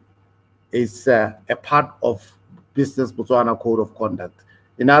EDD is a part of Business Botswana Code of Conduct.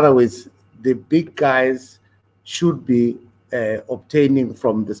 In other words, the big guys should be obtaining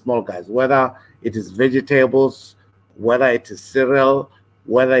from the small guys, whether it is vegetables, whether it is cereal,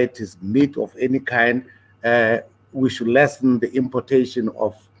 whether it is meat of any kind. We should lessen the importation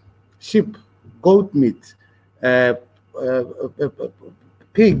of sheep, goat meat,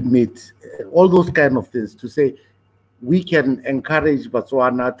 pig meat, all those kind of things, to say we can encourage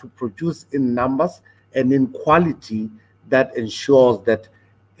Botswana to produce in numbers and in quality that ensures that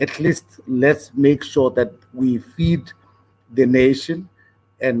at least let's make sure that we feed the nation.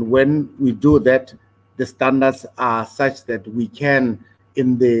 And when we do that, the standards are such that we can,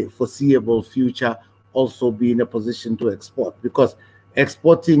 in the foreseeable future, also be in a position to export. Because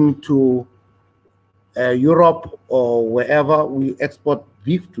exporting to Europe or wherever, we export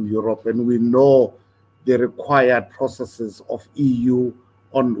beef to Europe, and we know the required processes of EU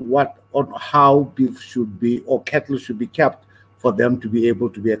on how beef should be or cattle should be kept for them to be able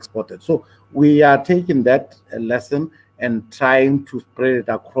to be exported. So we are taking that lesson and trying to spread it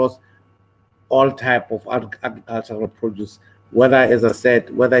across all type of agricultural produce, whether, as I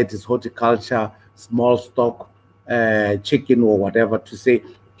said, whether it is horticulture, small stock, chicken or whatever, to say,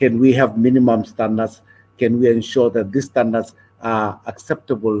 can we have minimum standards? Can we ensure that these standards are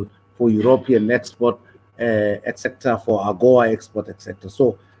acceptable for European export, etc., for AGOA export, etc.?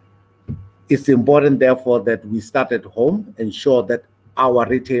 So it's important, therefore, that we start at home, ensure that our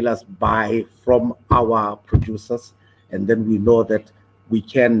retailers buy from our producers, and then we know that we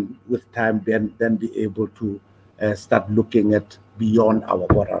can, with time, then be able to start looking at beyond our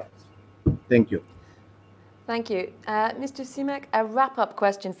borders. Thank you. Thank you. Mr. Simek, a wrap-up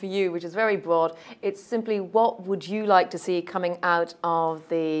question for you, which is very broad. It's simply, what would you like to see coming out of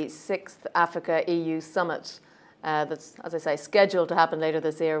the 6th Africa-EU Summit that's, as I say, scheduled to happen later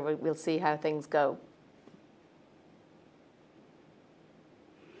this year? We'll see how things go.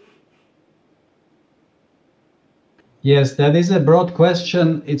 Yes, that is a broad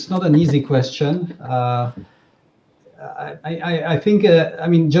question. It's not an easy question. I think, I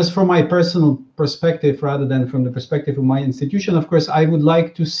mean, just from my personal perspective, rather than from the perspective of my institution, of course, I would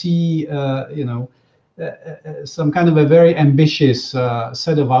like to see, you know, some kind of a very ambitious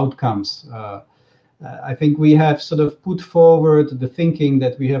set of outcomes. I think we have sort of put forward the thinking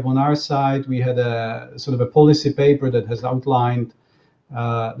that we have on our side. We had a sort of a policy paper that has outlined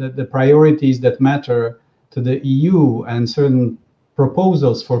the priorities that matter to the EU and certain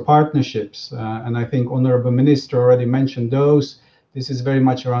proposals for partnerships. And I think Honorable Minister already mentioned those. This is very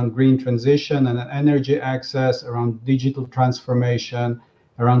much around green transition and energy access, around digital transformation,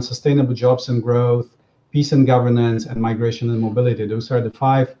 around sustainable jobs and growth, peace and governance, and migration and mobility. Those are the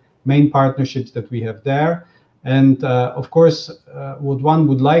 5 main partnerships that we have there. And of course, what one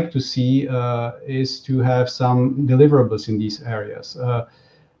would like to see is to have some deliverables in these areas.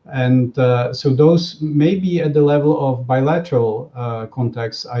 So those may be at the level of bilateral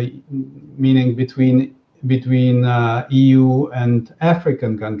contacts, meaning between EU and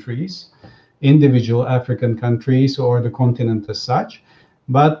African countries, individual African countries, or the continent as such.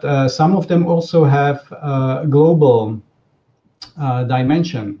 But some of them also have global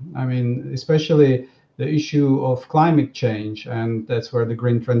dimension. I mean, especially the issue of climate change, and that's where the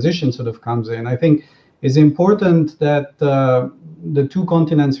green transition sort of comes in. I think it's important that the 2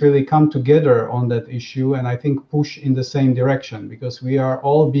 continents really come together on that issue, and I think push in the same direction, because we are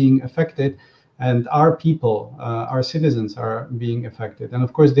all being affected, and our people, our citizens are being affected. And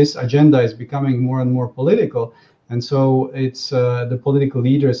of course, this agenda is becoming more and more political. And so it's the political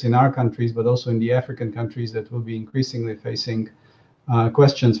leaders in our countries, but also in the African countries, that will be increasingly facing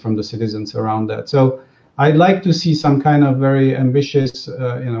questions from the citizens around that. So I'd like to see some kind of very ambitious,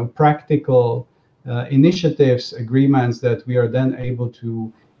 you know, practical initiatives, agreements that we are then able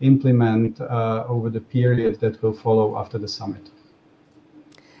to implement over the period that will follow after the summit.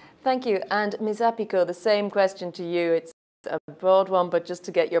 Thank you. And Ms. Apiko, the same question to you. It's a broad one, but just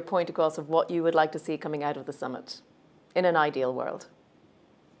to get your point across of what you would like to see coming out of the summit in an ideal world.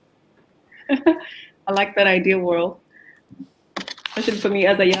 I like that ideal world. Especially for me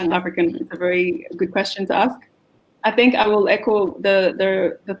as a young African, it's a very good question to ask. I think I will echo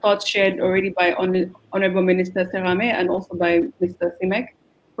the thoughts shared already by Honorable Minister Serame and also by Mr. Simek.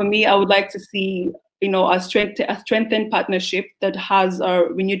 For me, I would like to see, you know, a strengthened partnership that has a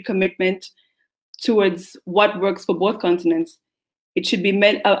renewed commitment towards what works for both continents. It should be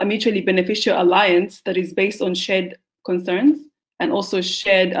a mutually beneficial alliance that is based on shared concerns and also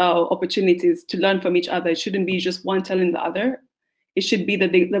shared opportunities to learn from each other. It shouldn't be just one telling the other. it should be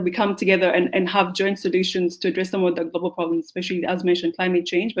that, that we come together and have joint solutions to address some of the global problems, especially, as mentioned, climate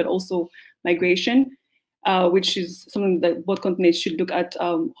change, but also migration, which is something that both continents should look at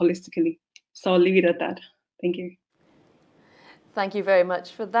holistically. So I'll leave it at that. Thank you. Thank you very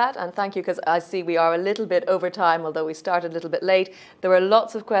much for that, and thank you, because I see we are a little bit over time, although we started a little bit late. There were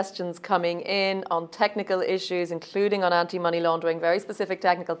lots of questions coming in on technical issues, including on anti-money laundering. Very specific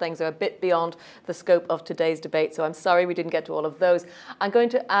technical things are a bit beyond the scope of today's debate, so I'm sorry we didn't get to all of those. I'm going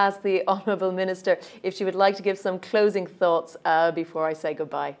to ask the Honourable Minister if she would like to give some closing thoughts before I say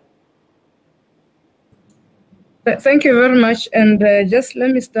goodbye. Thank you very much, and just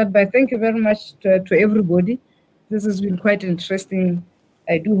let me start by thank you very much to everybody. This has been quite interesting.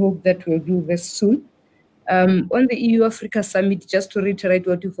 I do hope that we'll do this soon. On the EU-Africa Summit, just to reiterate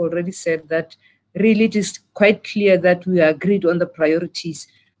what you've already said, that really it is quite clear that we agreed on the priorities.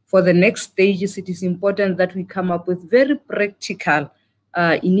 For the next stages, it is important that we come up with very practical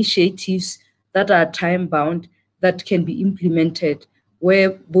initiatives that are time-bound, that can be implemented,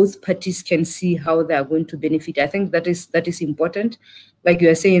 where both parties can see how they are going to benefit. I think that is important, like you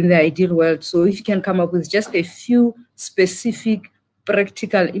are saying, in the ideal world. So if you can come up with just a few specific,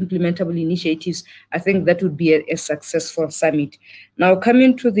 practical, implementable initiatives, I think that would be a successful summit. Now,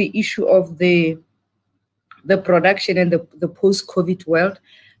 coming to the issue of the production and the post-COVID world,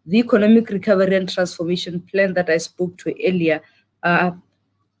 the economic recovery and transformation plan that I spoke to earlier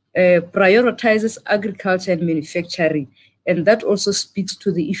prioritizes agriculture and manufacturing. And that also speaks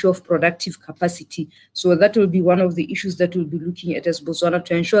to the issue of productive capacity. So that will be one of the issues that we'll be looking at as Botswana,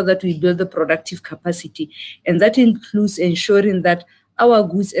 to ensure that we build the productive capacity. And that includes ensuring that our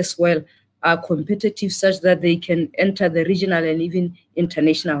goods as well are competitive, such that they can enter the regional and even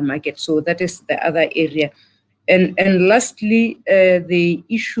international market. So that is the other area. And lastly, the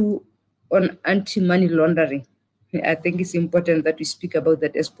issue on anti-money laundering. I think it's important that we speak about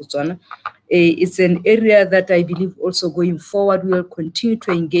that as Botswana. It's an area that I believe also going forward we will continue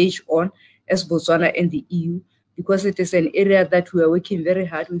to engage on as Botswana and the EU, because it is an area that we are working very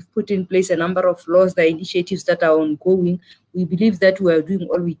hard. We've put in place a number of laws, the initiatives that are ongoing. We believe that we are doing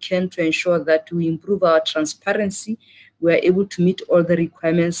all we can to ensure that we improve our transparency. We are able to meet all the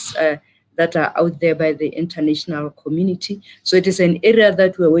requirements that are out there by the international community. So it is an area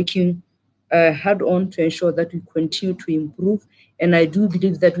that we're working hard on to ensure that we continue to improve. And I do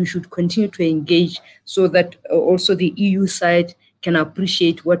believe that we should continue to engage so that also the EU side can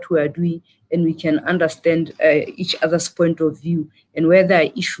appreciate what we are doing and we can understand each other's point of view. And where there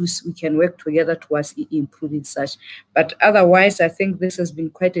are issues, we can work together towards improving such. But otherwise, I think this has been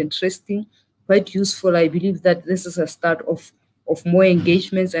quite interesting, quite useful. I believe that this is a start of more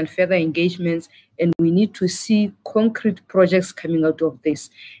engagements and further engagements, and we need to see concrete projects coming out of this.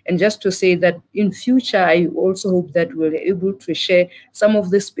 And just to say that in future, I also hope that we're able to share some of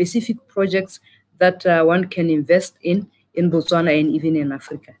the specific projects that one can invest in Botswana and even in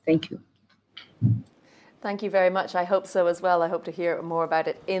Africa. Thank you. Thank you very much. I hope so as well. I hope to hear more about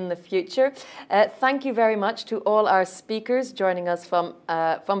it in the future. Thank you very much to all our speakers joining us from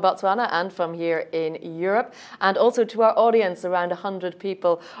Botswana and from here in Europe, and also to our audience, around 100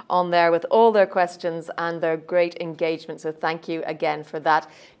 people on there with all their questions and their great engagement. So thank you again for that.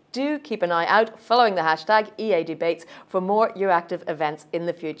 Do keep an eye out following the hashtag EA Debates for more Euractiv events in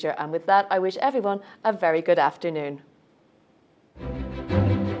the future. And with that, I wish everyone a very good afternoon.